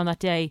then later on that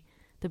day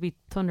there'd be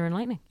thunder and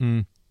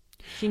lightning.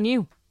 She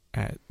knew.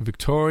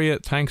 Victoria,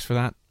 thanks for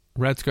that.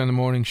 Red Sky in the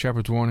Morning,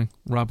 Shepherd's Warning.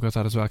 Rob got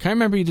that as well. I can't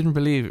remember, you didn't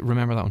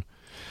remember that one.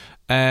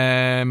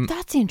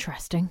 That's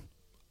interesting.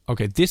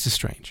 Okay, this is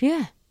strange.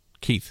 Yeah.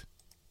 Keith,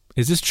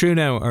 is this true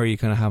now, or are you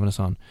kind of having us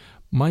on?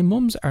 My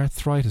mum's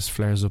arthritis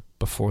flares up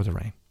before the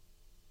rain.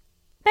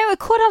 Now, it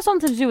could have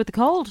something to do with the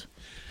cold.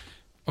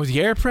 Or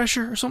the air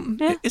pressure or something?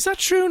 Yeah. Is that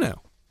true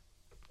now?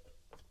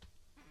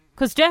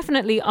 Because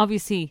definitely,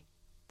 obviously,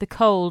 the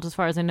cold, as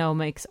far as I know,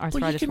 makes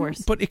arthritis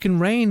worse. But it can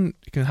rain.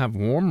 It can have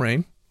warm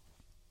rain.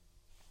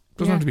 It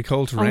doesn't have to be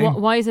cold to rain.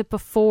 Why is it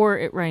before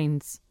it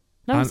rains?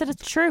 No, he said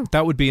it's true.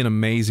 That would be an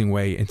amazing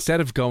way. Instead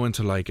of going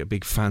to a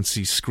big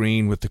fancy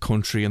screen with the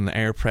country and the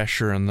air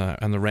pressure and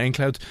the rain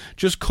clouds,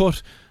 just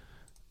cut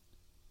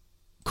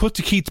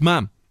to Keith's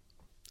mum.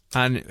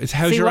 And it's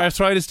how's your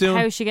arthritis doing?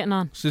 How's she getting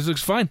on? She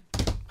looks fine.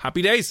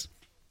 Happy days.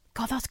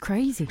 God, that's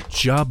crazy.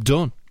 Job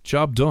done.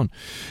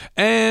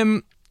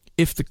 If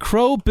the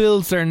crow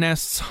builds their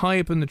nests high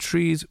up in the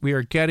trees, we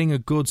are getting a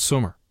good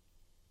summer.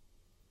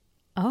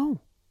 Oh.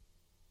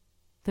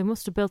 They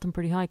must have built them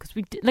pretty high. Because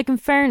in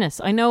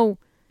fairness, I know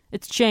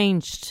it's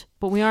changed,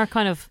 but we are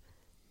kind of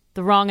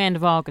the wrong end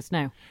of August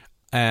now.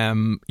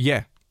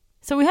 Yeah.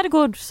 So we had a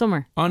good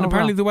summer. And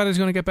apparently the weather's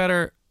going to get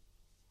better.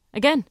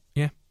 Again?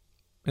 Yeah.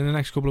 In the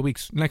next couple of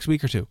weeks. Next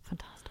week or two.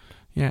 Fantastic.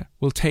 Yeah.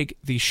 We'll take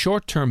the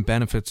short-term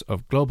benefits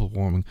of global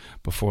warming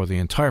before the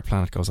entire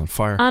planet goes on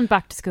fire. And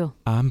back to school.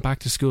 And back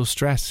to school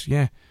stress,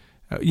 yeah.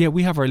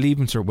 We have our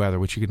Leaving Cert weather,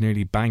 which you could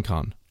nearly bank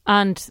on.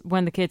 And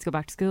when the kids go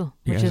back to school,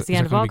 which is the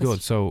end of August. Be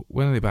good? So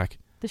when are they back?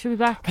 They should be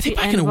back. I think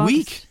back in a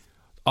week.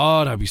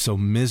 Oh, that'd be so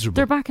miserable.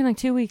 They're back in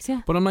 2 weeks,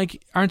 yeah. But I'm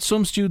aren't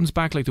some students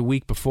back the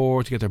week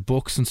before to get their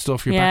books and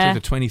stuff? You're back the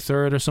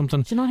 23rd or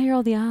something. Do you not hear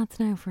all the ads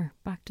now for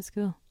back to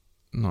school?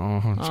 No,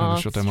 I'm trying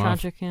to shut them off.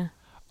 It's tragic, yeah.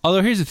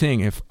 Although here's the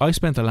thing, if I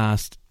spent the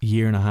last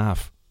year and a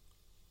half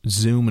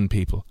Zooming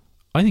people,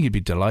 I think you'd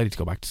be delighted to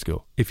go back to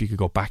school if you could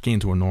go back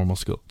into a normal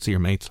school, see your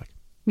mates.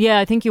 Yeah,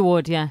 I think you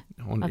would, yeah.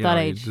 At that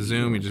age. The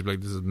Zoom, you'd just be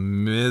like, this is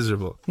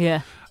miserable.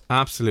 Yeah.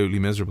 Absolutely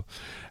miserable.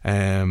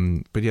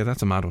 But yeah,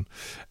 that's a mad one.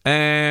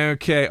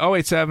 Okay,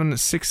 087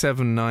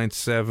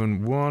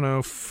 6797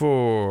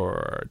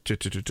 104.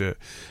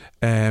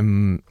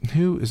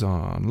 Who is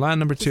on? Line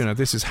number 2 now.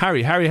 This is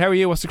Harry. Harry, how are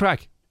you? What's the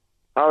crack?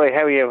 All right,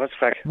 how are you? What's the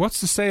crack? What's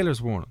the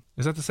sailor's warning?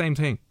 Is that the same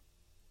thing?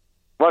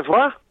 What's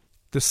what?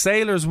 The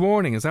sailor's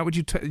warning. Is that what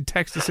you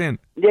text us in?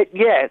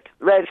 Yeah,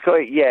 red sky,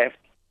 yeah.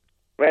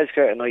 Red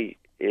sky at night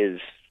is...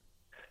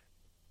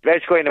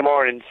 Red sky in the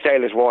morning,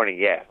 sailor's warning,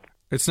 yeah.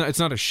 It's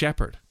not a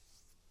shepherd.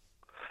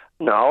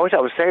 No, I thought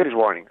it was sailor's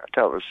warning. I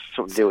thought it was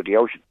something to do with the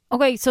ocean.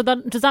 Okay, so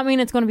does that mean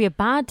it's going to be a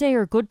bad day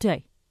or a good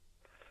day?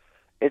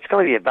 It's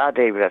going to be a bad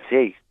day with that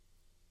sea.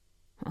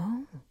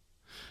 Oh.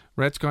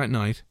 Red sky at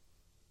night.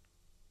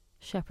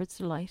 Shepherd's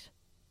delight.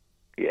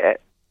 Yeah.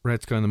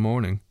 Red sky in the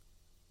morning.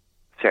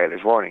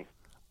 Sailor's warning.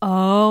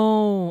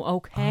 Oh,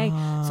 okay.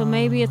 So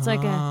maybe it's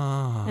like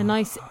a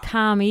nice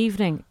calm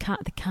evening.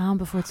 The calm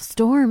before the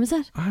storm, is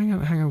it? Hang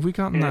on. Have we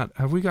gotten that?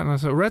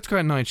 So red sky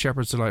at night,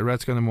 shepherd's delight.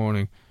 Red sky in the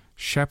morning,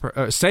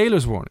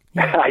 sailor's warning.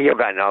 You're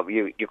getting up.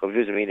 You're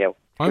confusing me now.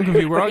 I'm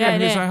confused. We're all getting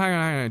this.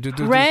 Hang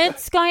on. Red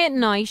sky at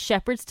night,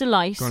 shepherd's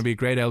delight. It's going to be a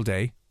great L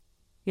day.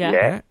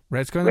 Yeah.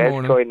 Red sky in the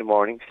morning. Red sky in the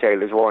morning,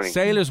 sailor's warning.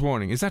 Sailor's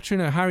warning. Is that true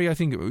now? Harry, I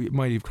think it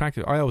might have cracked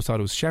it. I always thought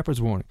it was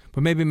shepherd's warning.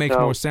 But maybe it makes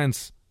more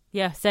sense.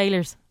 Yeah,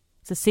 sailors.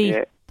 It's the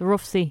sea, the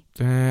rough sea.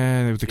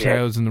 With the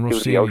clouds and the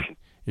rough sea.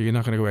 You're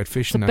not going to go out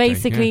fishing so that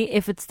basically, day.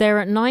 if it's there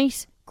at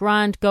night,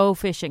 grand, go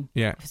fishing.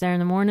 Yeah. If it's there in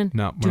the morning,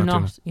 no, do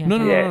not. Yeah.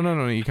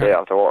 No, you can't. Stay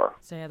off the water.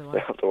 Stay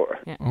off the water.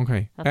 Yeah.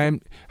 Okay.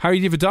 Harry,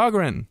 do you have a dog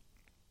or anything?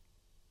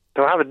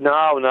 Don't have it.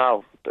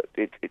 No.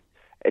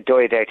 It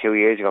died there 2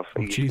 years ago.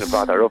 You shouldn't have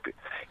brought her up.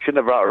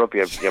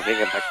 You're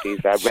bringing back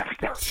these bad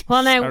reps.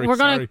 Well, now we're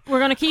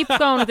gonna keep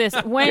going with this.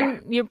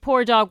 When your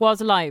poor dog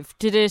was alive,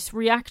 did it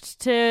react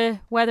to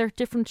weather,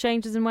 different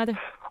changes in weather?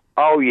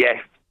 Oh yeah,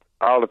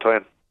 all the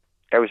time.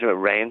 Everything it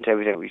rained,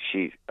 everything.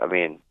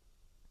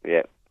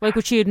 Yeah. Like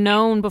what she had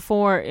known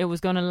before it was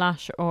going to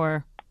lash,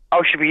 or?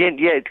 Oh, she'd be in.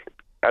 Yeah,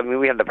 I mean,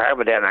 we had the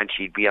apartment there, and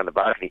she'd be on the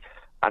balcony,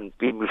 and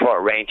even before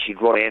it rained,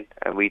 she'd run in,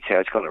 and we'd say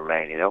it's going to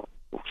rain, you know.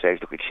 Says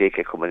look at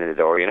Chica coming in the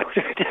door, you know.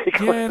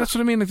 Yeah, that's what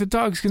I mean. Like the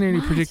dogs can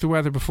nearly predict the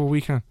weather before we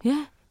can.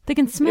 Yeah, they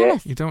can smell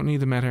it. You don't need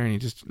the Mediterranean. You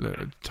just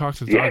talk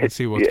to the dog and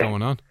see what's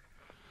going on.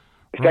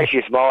 Especially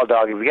a small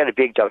dog. If we get a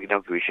big dog, you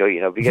don't give a shit, you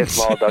know. If we get a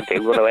small dog, they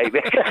run away.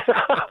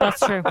 That's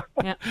true.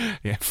 Yeah.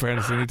 Yeah,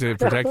 fairness, they need to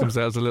protect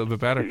themselves a little bit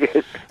better.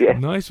 Yeah.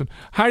 Nice one.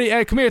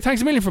 Harry, come here.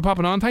 Thanks a million for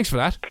popping on. Thanks for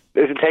that.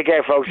 Listen, take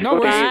care, folks. No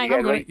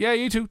worries. Yeah,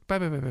 you too. Bye.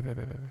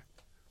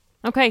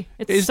 Okay,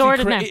 it's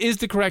sorted now. Is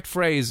the correct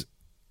phrase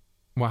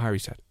what Harry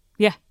said?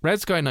 Yeah. Red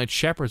sky at night,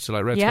 shepherd's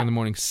delight. Red sky in the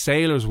morning,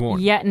 sailor's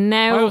warning. Yeah,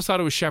 now... I always thought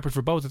it was shepherd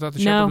for both. I thought the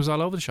shepherd was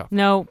all over the shop.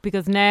 No,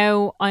 because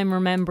now I'm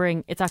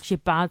remembering it's actually a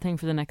bad thing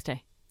for the next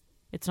day.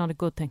 It's not a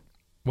good thing.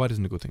 What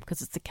isn't a good thing?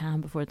 Because it's the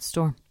calm before the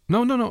storm.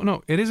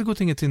 No. It is a good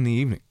thing it's in the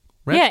evening.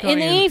 In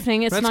the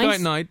evening it's red nice. Red sky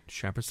at night,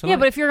 shepherd's delight. Yeah,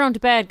 but if you're going to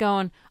bed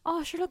going,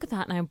 oh, sure, look at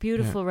that now.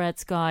 Beautiful red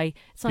sky.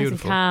 It's nice and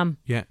calm.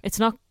 Yeah. It's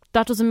not...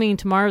 That doesn't mean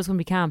tomorrow's going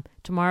to be calm.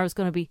 Tomorrow's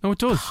going to be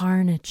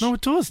carnage. No,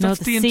 it does. That's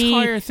the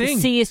entire thing.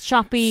 The sea is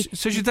choppy.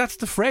 So that's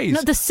the phrase.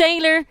 No, the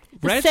sailor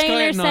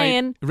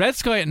saying... Red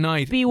sky at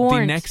night, be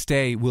warned. The next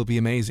day will be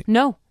amazing.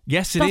 No.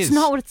 Yes, That's is.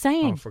 not what it's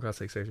saying. Oh, for God's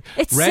sake.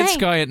 It's red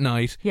sky at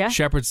night, yeah.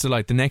 shepherd's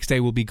delight. The next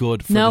day will be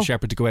good for the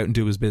shepherd to go out and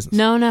do his business.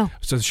 No.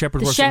 So the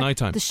shepherd works at night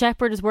time. The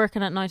shepherd is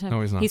working at night time.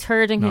 No, he's not. He's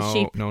herding his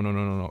sheep.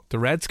 No. The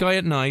red sky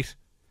at night,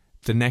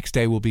 the next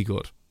day will be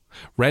good.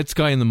 Red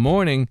sky in the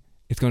morning,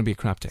 it's going to be a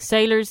crap day.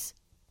 Sailors...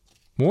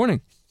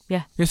 Morning.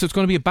 Yeah. Yeah, so it's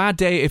going to be a bad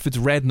day if it's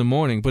red in the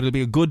morning, but it'll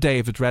be a good day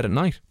if it's red at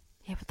night.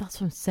 Yeah, but that's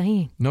what I'm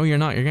saying. No, you're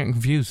not. You're getting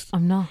confused.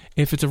 I'm not.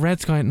 If it's a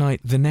red sky at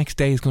night, the next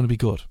day is going to be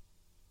good.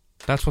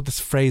 That's what this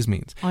phrase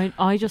means.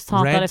 I just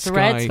thought that if the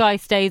red sky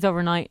stays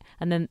overnight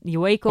and then you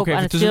wake up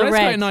and it's still red. If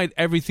there's a red sky at night,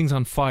 everything's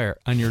on fire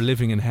and you're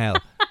living in hell.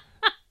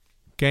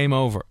 Game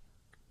over.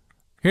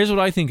 Here's what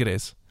I think it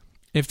is.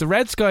 If the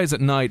red sky's at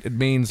night, it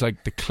means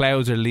like the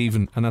clouds are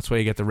leaving and that's why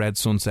you get the red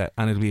sunset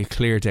and it'll be a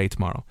clear day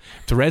tomorrow.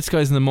 If the red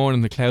sky's in the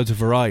morning, the clouds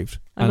have arrived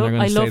and they're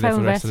going to stay there for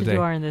the rest of the day.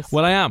 You are in this.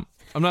 Well, I am.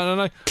 I'm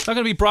not going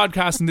to be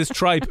broadcasting this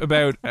tripe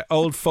about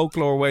old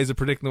folklore ways of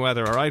predicting the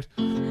weather, alright?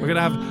 We're going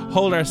to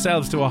hold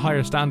ourselves to a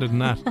higher standard than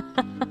that.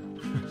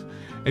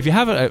 If you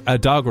have a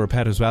dog or a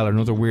pet as well, or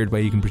another weird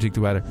way you can predict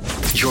the weather.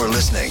 You're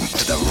listening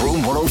to the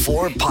Room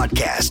 104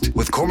 podcast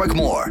with Cormac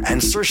Moore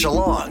and Saoirse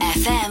Long.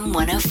 FM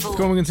 104.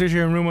 Cormac and Saoirse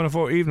here in Room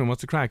 104 evening.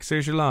 What's the crack?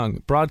 Saoirse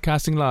Long,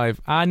 broadcasting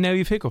live. And now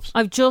you've hiccups.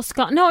 I just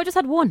had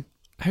one.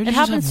 How did you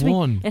just have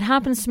one? It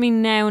happens to me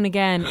now and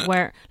again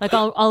where like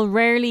I'll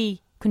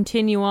rarely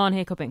continue on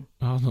hiccuping.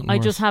 Oh, I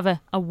just have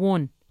a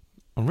one.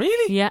 Oh,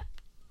 really? Yeah.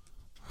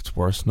 That's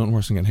worse. Nothing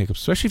worse than getting hiccups.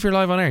 Especially if you're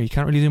live on air. You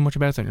can't really do much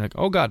about it. You're like,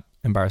 oh God,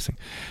 embarrassing.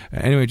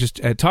 Anyway,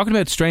 just talking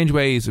about strange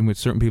ways in which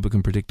certain people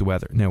can predict the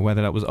weather. Now,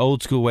 whether that was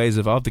old school ways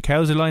of the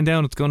cows are lying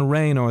down, it's going to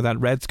rain, or that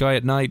red sky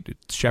at night,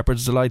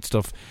 shepherd's delight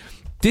stuff.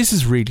 This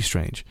is really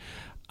strange.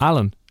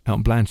 Alan, out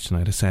in Blanche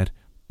tonight, has said,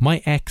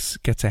 My ex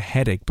gets a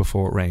headache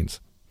before it rains.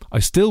 I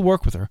still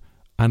work with her,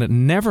 and it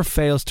never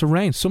fails to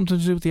rain. Something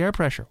to do with the air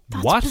pressure.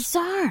 That's What?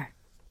 bizarre.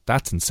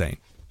 That's insane.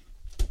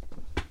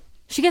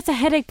 She gets a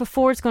headache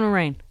before it's going to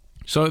rain.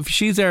 So if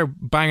she's there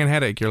banging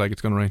headache, you're like,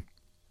 it's going to rain.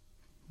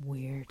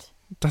 Weird.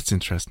 That's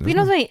interesting. But you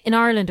know the way in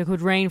Ireland it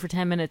could rain for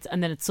 10 minutes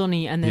and then it's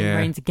sunny and then it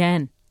rains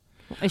again.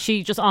 Is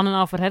she just on and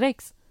off with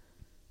headaches?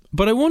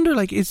 But I wonder,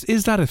 like,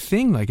 is that a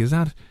thing? Like, is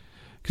that...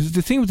 Because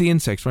the thing with the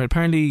insects, right?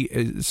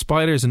 Apparently,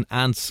 spiders and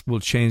ants will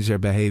change their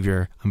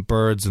behaviour, and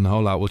birds and the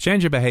whole lot will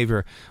change their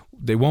behaviour.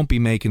 They won't be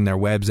making their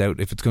webs out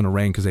if it's going to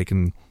rain because they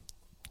can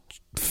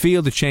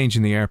feel the change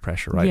in the air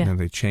pressure, right? Yeah. And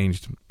they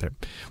changed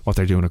what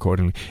they're doing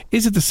accordingly.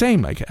 Is it the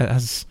same? Like,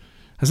 has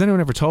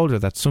anyone ever told her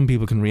that some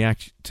people can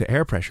react to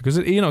air pressure? Because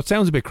it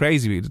sounds a bit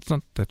crazy. But it's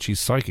not that she's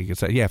psychic.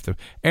 It's that if the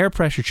air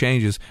pressure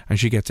changes and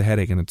she gets a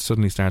headache and it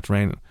suddenly starts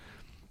raining,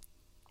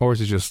 or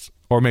is it just?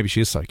 Or maybe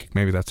she is psychic.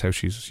 Maybe that's how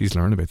she's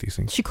learned about these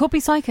things. She could be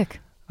psychic.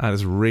 That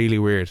is really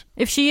weird.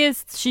 If she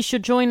is, she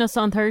should join us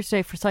on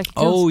Thursday for Psychic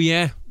Oh,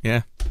 Kills.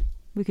 yeah.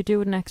 We could do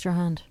with an extra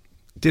hand.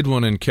 Did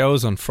one in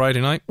Kyo's on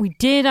Friday night. We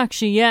did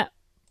actually, yeah.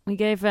 We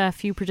gave a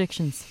few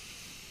predictions.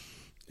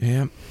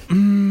 Yeah.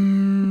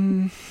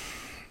 Any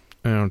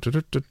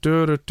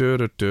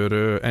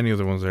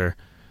other ones there?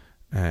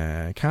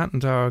 Cat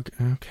and dog.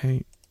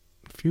 Okay.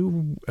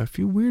 A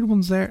few weird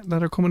ones there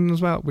that are coming in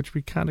as well, which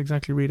we can't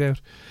exactly read out.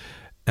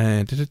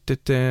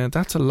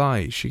 That's a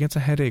lie. She gets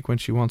a headache when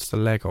she wants the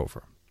leg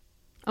over.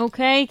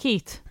 Okay,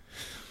 Keith.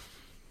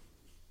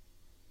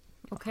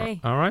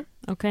 Okay. All right.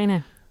 Okay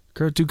now.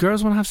 Do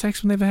girls want to have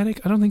sex when they have a headache?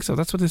 I don't think so.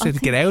 That's what they say to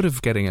get out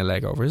of getting a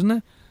leg over, isn't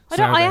it?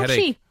 I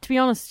actually, to be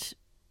honest,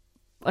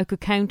 I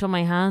could count on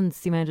my hands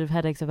the amount of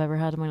headaches I've ever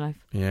had in my life.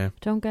 Yeah.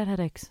 Don't get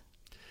headaches.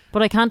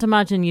 But I can't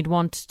imagine you'd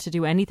want to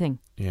do anything.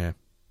 Yeah.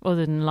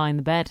 Other than lie in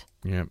the bed.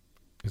 Yeah.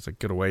 It's like,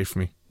 get away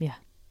from me. Yeah.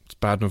 It's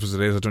bad enough as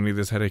it is. I don't need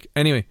this headache.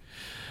 Anyway,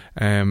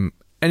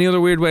 any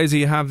other weird ways that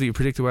you have that you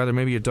predict the weather?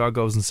 Maybe your dog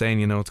goes insane,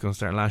 it's going to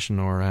start lashing,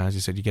 or as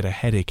you said, you get a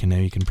headache and now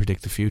you can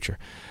predict the future.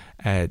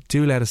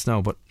 Do let us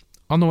know. But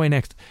on the way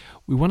next,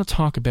 we want to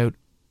talk about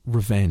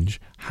revenge.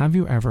 Have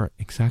you ever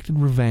exacted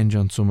revenge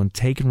on someone,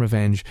 taken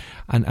revenge,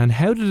 and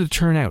how did it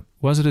turn out?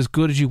 Was it as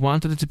good as you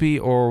wanted it to be,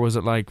 or was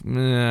it like,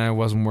 it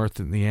wasn't worth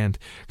it in the end?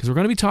 Because we're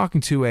going to be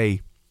talking to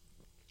a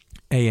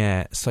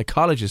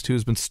psychologist who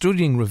has been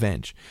studying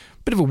revenge.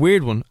 Bit of a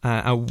weird one,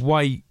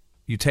 why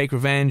you take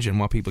revenge and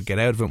what people get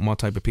out of it and what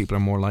type of people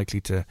are more likely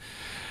to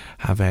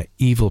have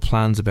evil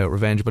plans about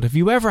revenge. But have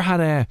you ever had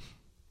a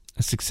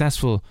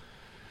successful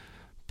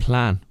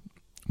plan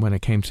when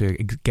it came to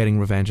getting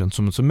revenge on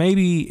someone? So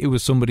maybe it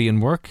was somebody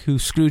in work who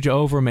screwed you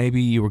over.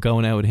 Maybe you were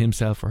going out with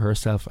himself or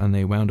herself and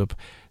they wound up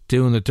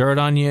doing the dirt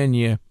on you, and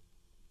you,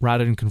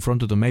 rather than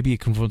confronted them, maybe you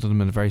confronted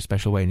them in a very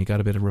special way and you got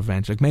a bit of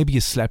revenge. Like maybe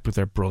you slept with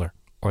their brother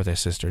or their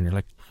sister and you're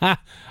like,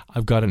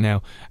 I've got it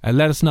now.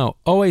 Let us know.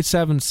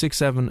 087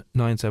 67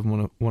 97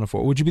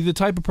 104. Would you be the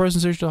type of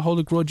person, Saoirse, to hold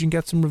a grudge and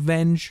get some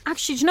revenge?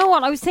 Actually, do you know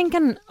what? I was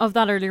thinking of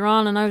that earlier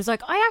on and I was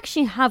like, I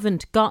actually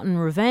haven't gotten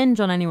revenge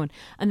on anyone.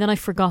 And then I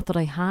forgot that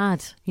I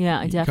had. Yeah,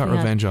 I definitely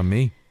got revenge on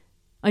me.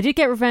 I did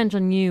get revenge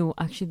on you.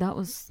 Actually, that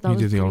was you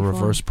did the old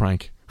reverse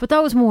prank. But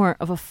that was more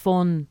of a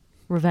fun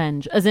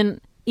revenge. As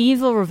in,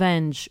 evil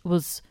revenge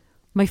was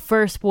my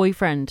first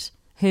boyfriend,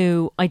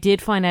 who I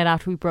did find out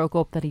after we broke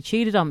up that he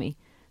cheated on me.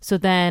 So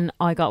then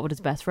I got with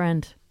his best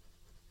friend.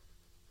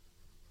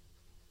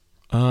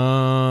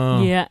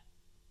 Yeah.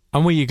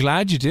 And were you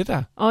glad you did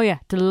that? Oh yeah,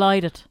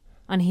 delighted.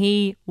 And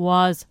he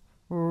was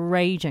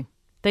raging.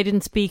 They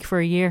didn't speak for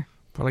a year.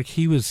 But like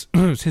it was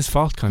his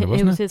fault kind of,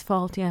 wasn't it? It was his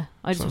fault, yeah.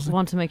 I just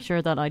wanted to make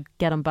sure that I'd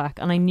get him back.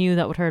 And I knew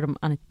that would hurt him,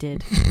 and it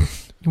did.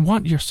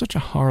 You're such a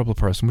horrible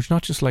person. Would you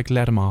not just like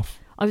let him off?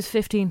 I was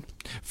 15.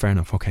 Fair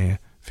enough, okay, yeah.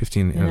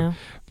 15.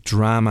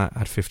 Drama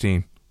at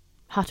 15.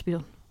 Had to be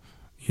done.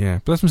 Yeah,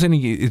 but that's what I'm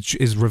saying.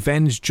 Is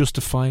revenge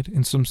justified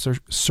in some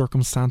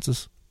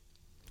circumstances?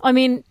 I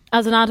mean,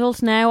 as an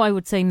adult now, I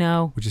would say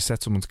no. Would you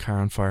set someone's car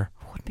on fire?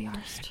 Would be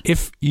arsed.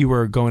 If you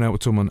were going out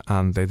with someone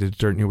and they did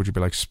dirt on you, would you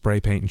be like spray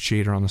painting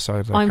cheater on the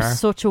side of their car? I'm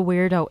such a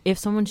weirdo. If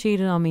someone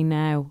cheated on me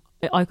now,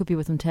 I could be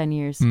with them 10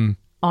 years.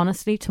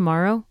 Honestly,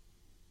 tomorrow,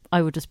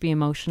 I would just be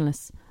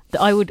emotionless.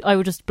 I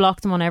would just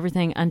block them on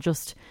everything and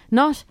just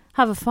not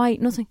have a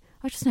fight, nothing.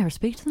 I just never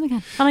speak to them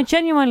again. And I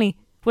genuinely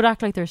would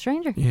act like they're a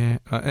stranger. Yeah.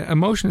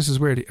 Emotionless is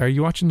weird. Are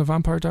you watching The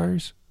Vampire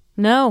Diaries?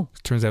 No.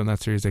 It turns out in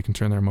that series they can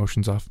turn their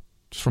emotions off.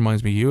 Just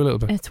reminds me of you a little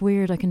bit. It's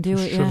weird. I can do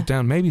it, Shut it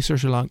down. Maybe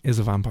Saoirse Long is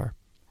a vampire.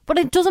 But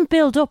it doesn't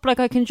build up. Like,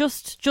 I can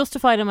just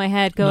justify it in my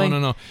head going,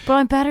 No. But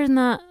I'm better than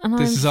that. And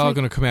this is all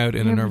going to come out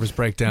in a nervous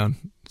breakdown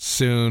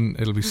soon.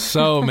 It'll be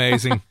so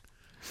amazing.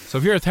 So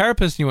if you're a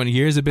therapist and you want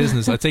years of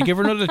business, I'd say give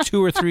her another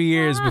 2 or 3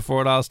 years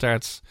before it all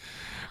starts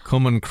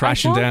coming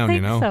crashing down,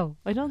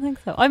 I don't think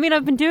so. I mean,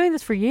 I've been doing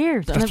this for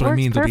years. That's and what I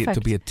mean.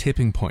 There'll be a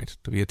tipping point.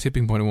 There'll be a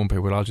tipping point at one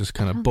point where I'll just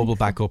kind of bubble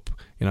back up,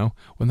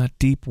 when that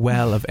deep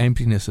well of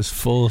emptiness is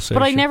full.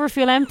 But I never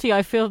feel empty.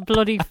 I feel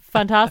bloody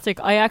fantastic.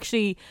 I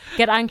actually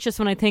get anxious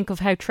when I think of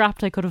how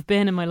trapped I could have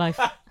been in my life.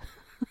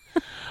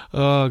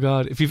 Oh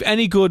God! If you've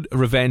any good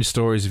revenge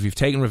stories, if you've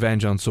taken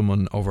revenge on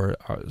someone over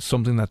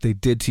something that they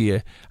did to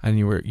you, and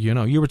you were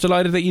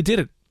delighted that you did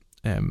it.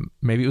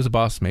 Maybe it was a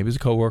boss, maybe it was a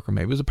co-worker,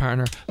 maybe it was a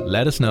partner.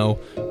 Let us know.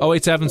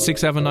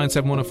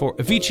 087-679-7104.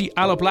 Avicii,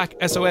 Aloe Black,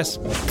 SOS.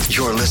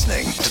 You're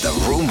listening to the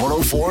Room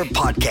 104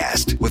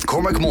 podcast with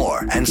Cormac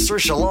Moore and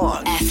Saoirse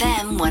Long.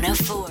 FM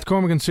 104. It's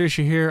Cormac and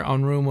Saoirse here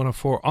on Room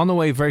 104. On the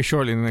way very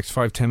shortly, in the next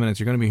 5-10 minutes,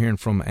 you're going to be hearing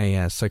from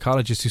a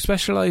psychologist who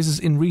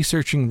specialises in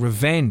researching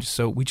revenge.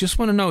 So we just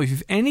want to know if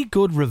you've any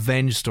good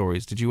revenge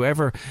stories. Did you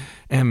ever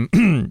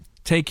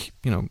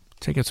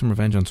take out some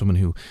revenge on someone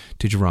who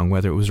did you wrong,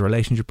 whether it was a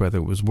relationship, whether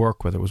it was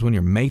work, whether it was one of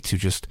your mates who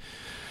just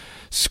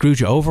screwed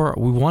you over?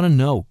 We want to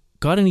know.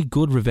 Got any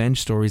good revenge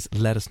stories?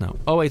 Let us know.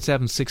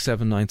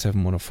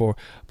 087-679-7104. I'll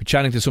be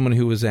chatting to someone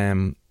who was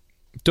done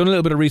a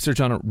little bit of research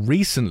on it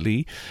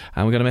recently,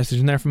 and we got a message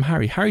in there from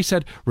Harry. Harry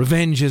said,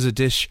 revenge is a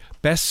dish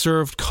best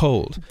served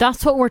cold.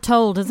 That's what we're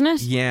told, isn't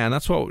it? Yeah, and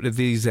that's what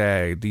these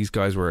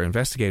guys were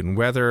investigating.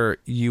 Whether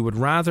you would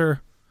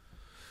rather...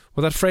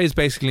 Well, that phrase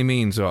basically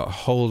means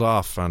hold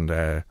off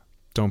and...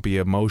 don't be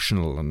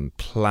emotional and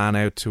plan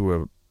out to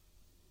a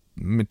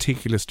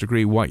meticulous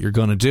degree what you're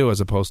going to do as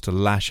opposed to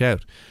lash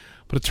out.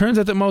 But it turns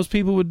out that most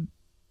people would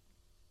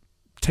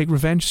take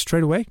revenge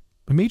straight away,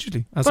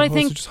 immediately, as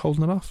opposed to just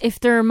holding it off. If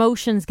their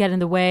emotions get in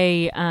the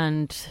way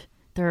and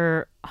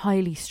they're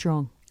highly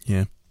strung,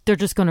 they're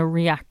just going to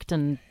react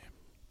and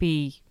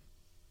be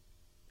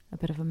a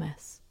bit of a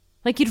mess.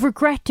 Like, you'd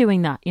regret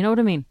doing that, you know what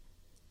I mean?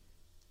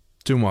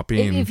 Doing what?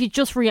 Being... If you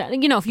just react,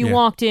 if you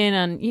walked in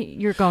and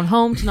you're going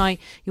home tonight,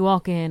 you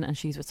walk in and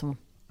she's with someone,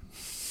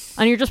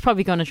 and you're just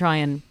probably going to try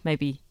and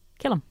maybe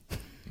kill him.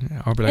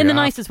 Yeah, or be like, in the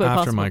nicest way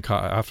after possible.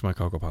 After my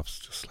Cocoa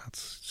Pops,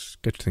 let's just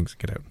get your things and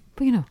get out.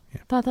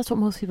 But that's what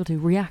most people do: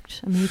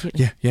 react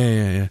immediately.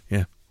 Yeah.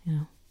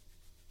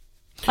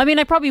 I mean,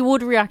 I probably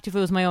would react if it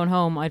was my own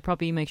home. I'd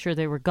probably make sure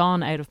they were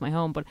gone out of my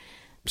home, but.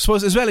 I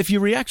suppose as well, if you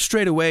react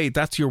straight away,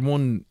 that's your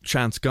one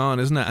chance gone,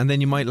 isn't it? And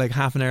then you might, like,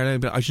 half an hour later,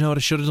 be like, you know what I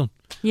should have done?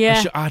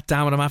 Yeah.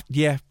 Damn it, I'm after.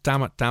 Yeah,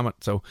 damn it.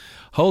 So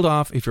hold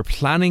off. If you're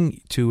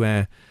planning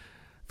to,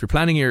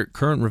 your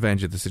current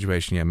revenge of the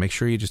situation, make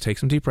sure you just take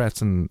some deep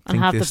breaths and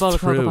think have this the bowl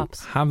through. Of Cocoa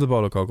Pops. Have the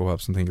bowl of Cocoa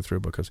Pops and think it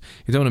through, because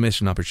you don't want to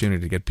miss an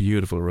opportunity to get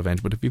beautiful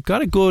revenge. But if you've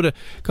got a good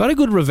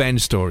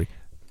revenge story,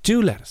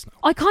 do let us know.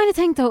 I kind of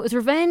think though, is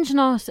revenge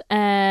not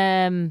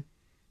a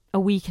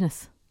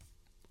weakness?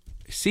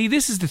 See,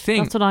 this is the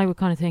thing. That's what I would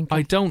kind of think.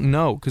 I don't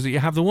know, because you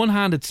have the one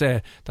hand, it's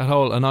that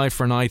whole an eye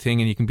for an eye thing,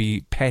 and you can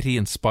be petty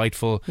and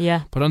spiteful.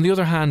 Yeah. But on the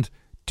other hand,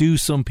 do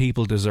some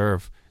people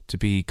deserve to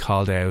be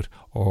called out,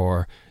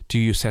 or do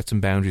you set some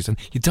boundaries? And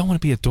you don't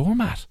want to be a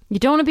doormat. You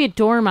don't want to be a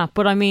doormat,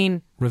 but I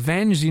mean,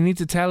 revenge. You need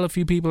to tell a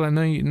few people,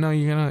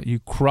 you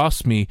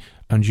cross me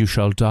and you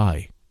shall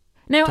die.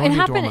 Now it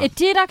happened. It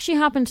did actually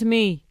happen to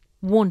me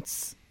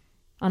once,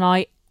 and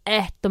I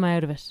ate them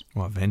out of it.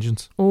 What,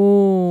 vengeance?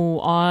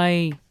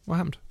 What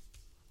happened?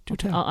 Do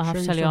tell. I'll have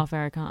to tell you off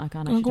air. I can't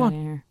actually tell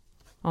you here.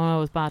 Oh no,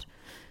 it was bad.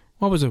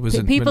 What was it? Was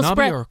it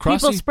Nobby or Crossy?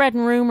 People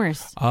spreading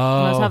rumours. Oh.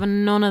 And I was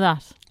having none of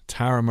that.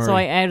 Tara Murray. So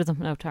I outed them.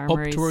 No, Tara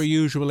Murray's... Up to her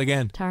usual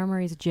again. Tara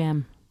Murray's a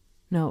gem.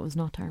 No, it was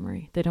not Tara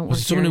Murray. They don't work here.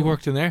 Was it someone who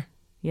worked in there?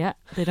 Yeah,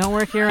 they don't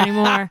work here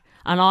anymore.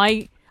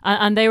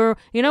 And they were,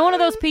 one of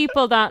those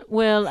people that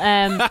will,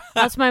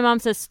 that's my mum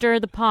says, stir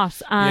the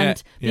pot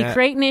and be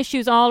creating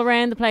issues all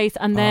around the place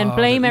and then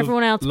blame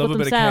everyone else but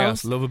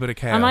themselves. Love a bit of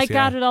chaos. And I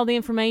gathered all the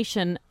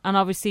information and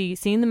obviously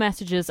seen the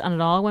messages, and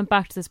it all went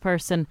back to this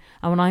person.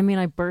 And when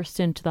I burst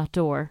into that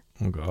door.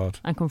 Oh God.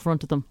 And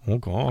confronted them. Oh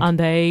God. And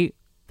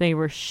they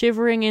were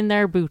shivering in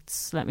their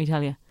boots, let me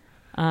tell you.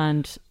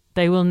 And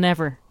they will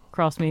never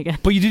cross me again.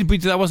 But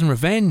that wasn't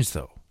revenge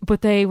though.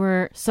 But they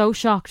were so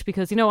shocked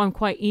because, I'm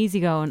quite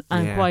easygoing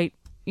and quite,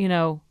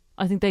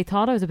 I think they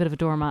thought I was a bit of a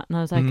doormat. And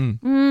I was like,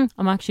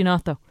 I'm actually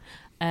not, though.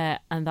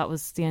 And that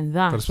was the end of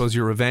that. But I suppose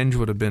your revenge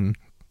would have been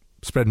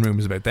spreading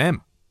rumours about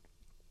them.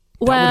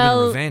 That would have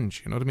been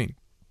revenge, you know what I mean?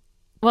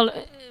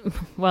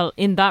 Well,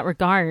 in that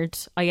regard,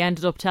 I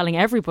ended up telling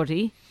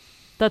everybody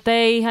that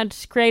they had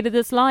created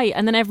this lie.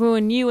 And then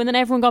everyone knew. And then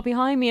everyone got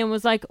behind me and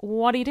was like,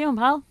 what are you doing,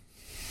 pal?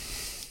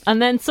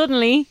 And then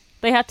suddenly...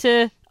 they had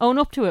to own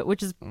up to it,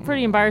 which is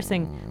pretty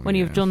embarrassing when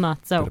you've done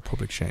that. So, bit of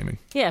public shaming.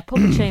 Yeah,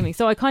 public shaming.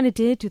 So I kind of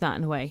did do that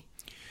in a way.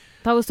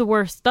 That was the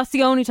worst. That's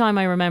the only time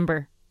I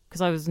remember,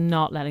 because I was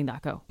not letting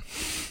that go.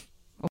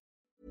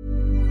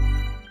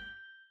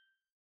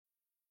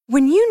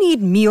 When you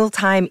need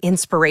mealtime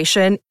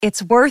inspiration,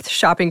 it's worth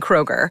shopping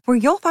Kroger, where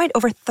you'll find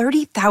over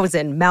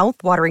 30,000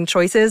 mouth-watering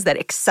choices that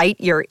excite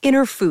your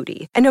inner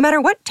foodie. And no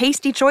matter what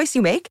tasty choice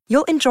you make,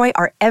 you'll enjoy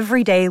our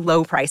everyday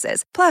low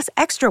prices, plus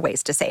extra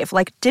ways to save,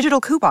 like digital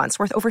coupons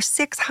worth over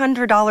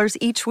 $600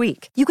 each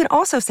week. You can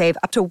also save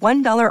up to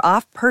 $1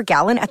 off per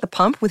gallon at the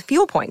pump with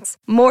fuel points.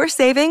 More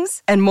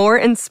savings and more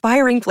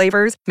inspiring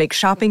flavors make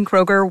shopping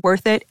Kroger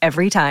worth it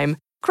every time.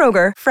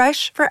 Kroger,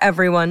 fresh for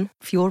everyone.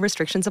 Fuel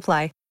restrictions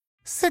apply.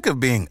 Sick of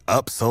being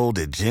upsold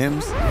at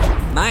gyms?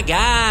 My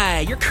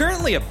guy, you're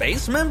currently a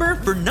base member?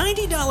 For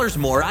 $90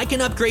 more, I can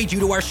upgrade you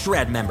to our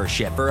Shred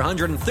membership. For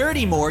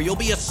 $130 more, you'll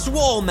be a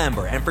Swole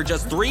member. And for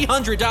just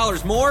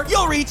 $300 more,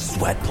 you'll reach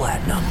Sweat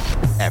Platinum.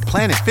 At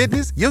Planet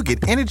Fitness, you'll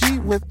get energy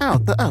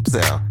without the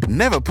upsell.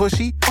 Never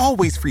pushy,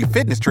 always free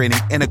fitness training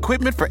and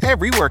equipment for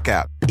every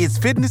workout. It's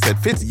fitness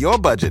that fits your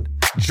budget.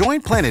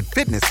 Join Planet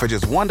Fitness for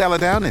just $1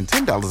 down and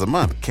 $10 a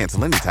month.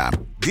 Cancel anytime.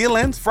 Deal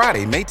ends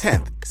Friday, May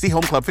 10th. See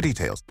Home Club for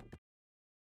details.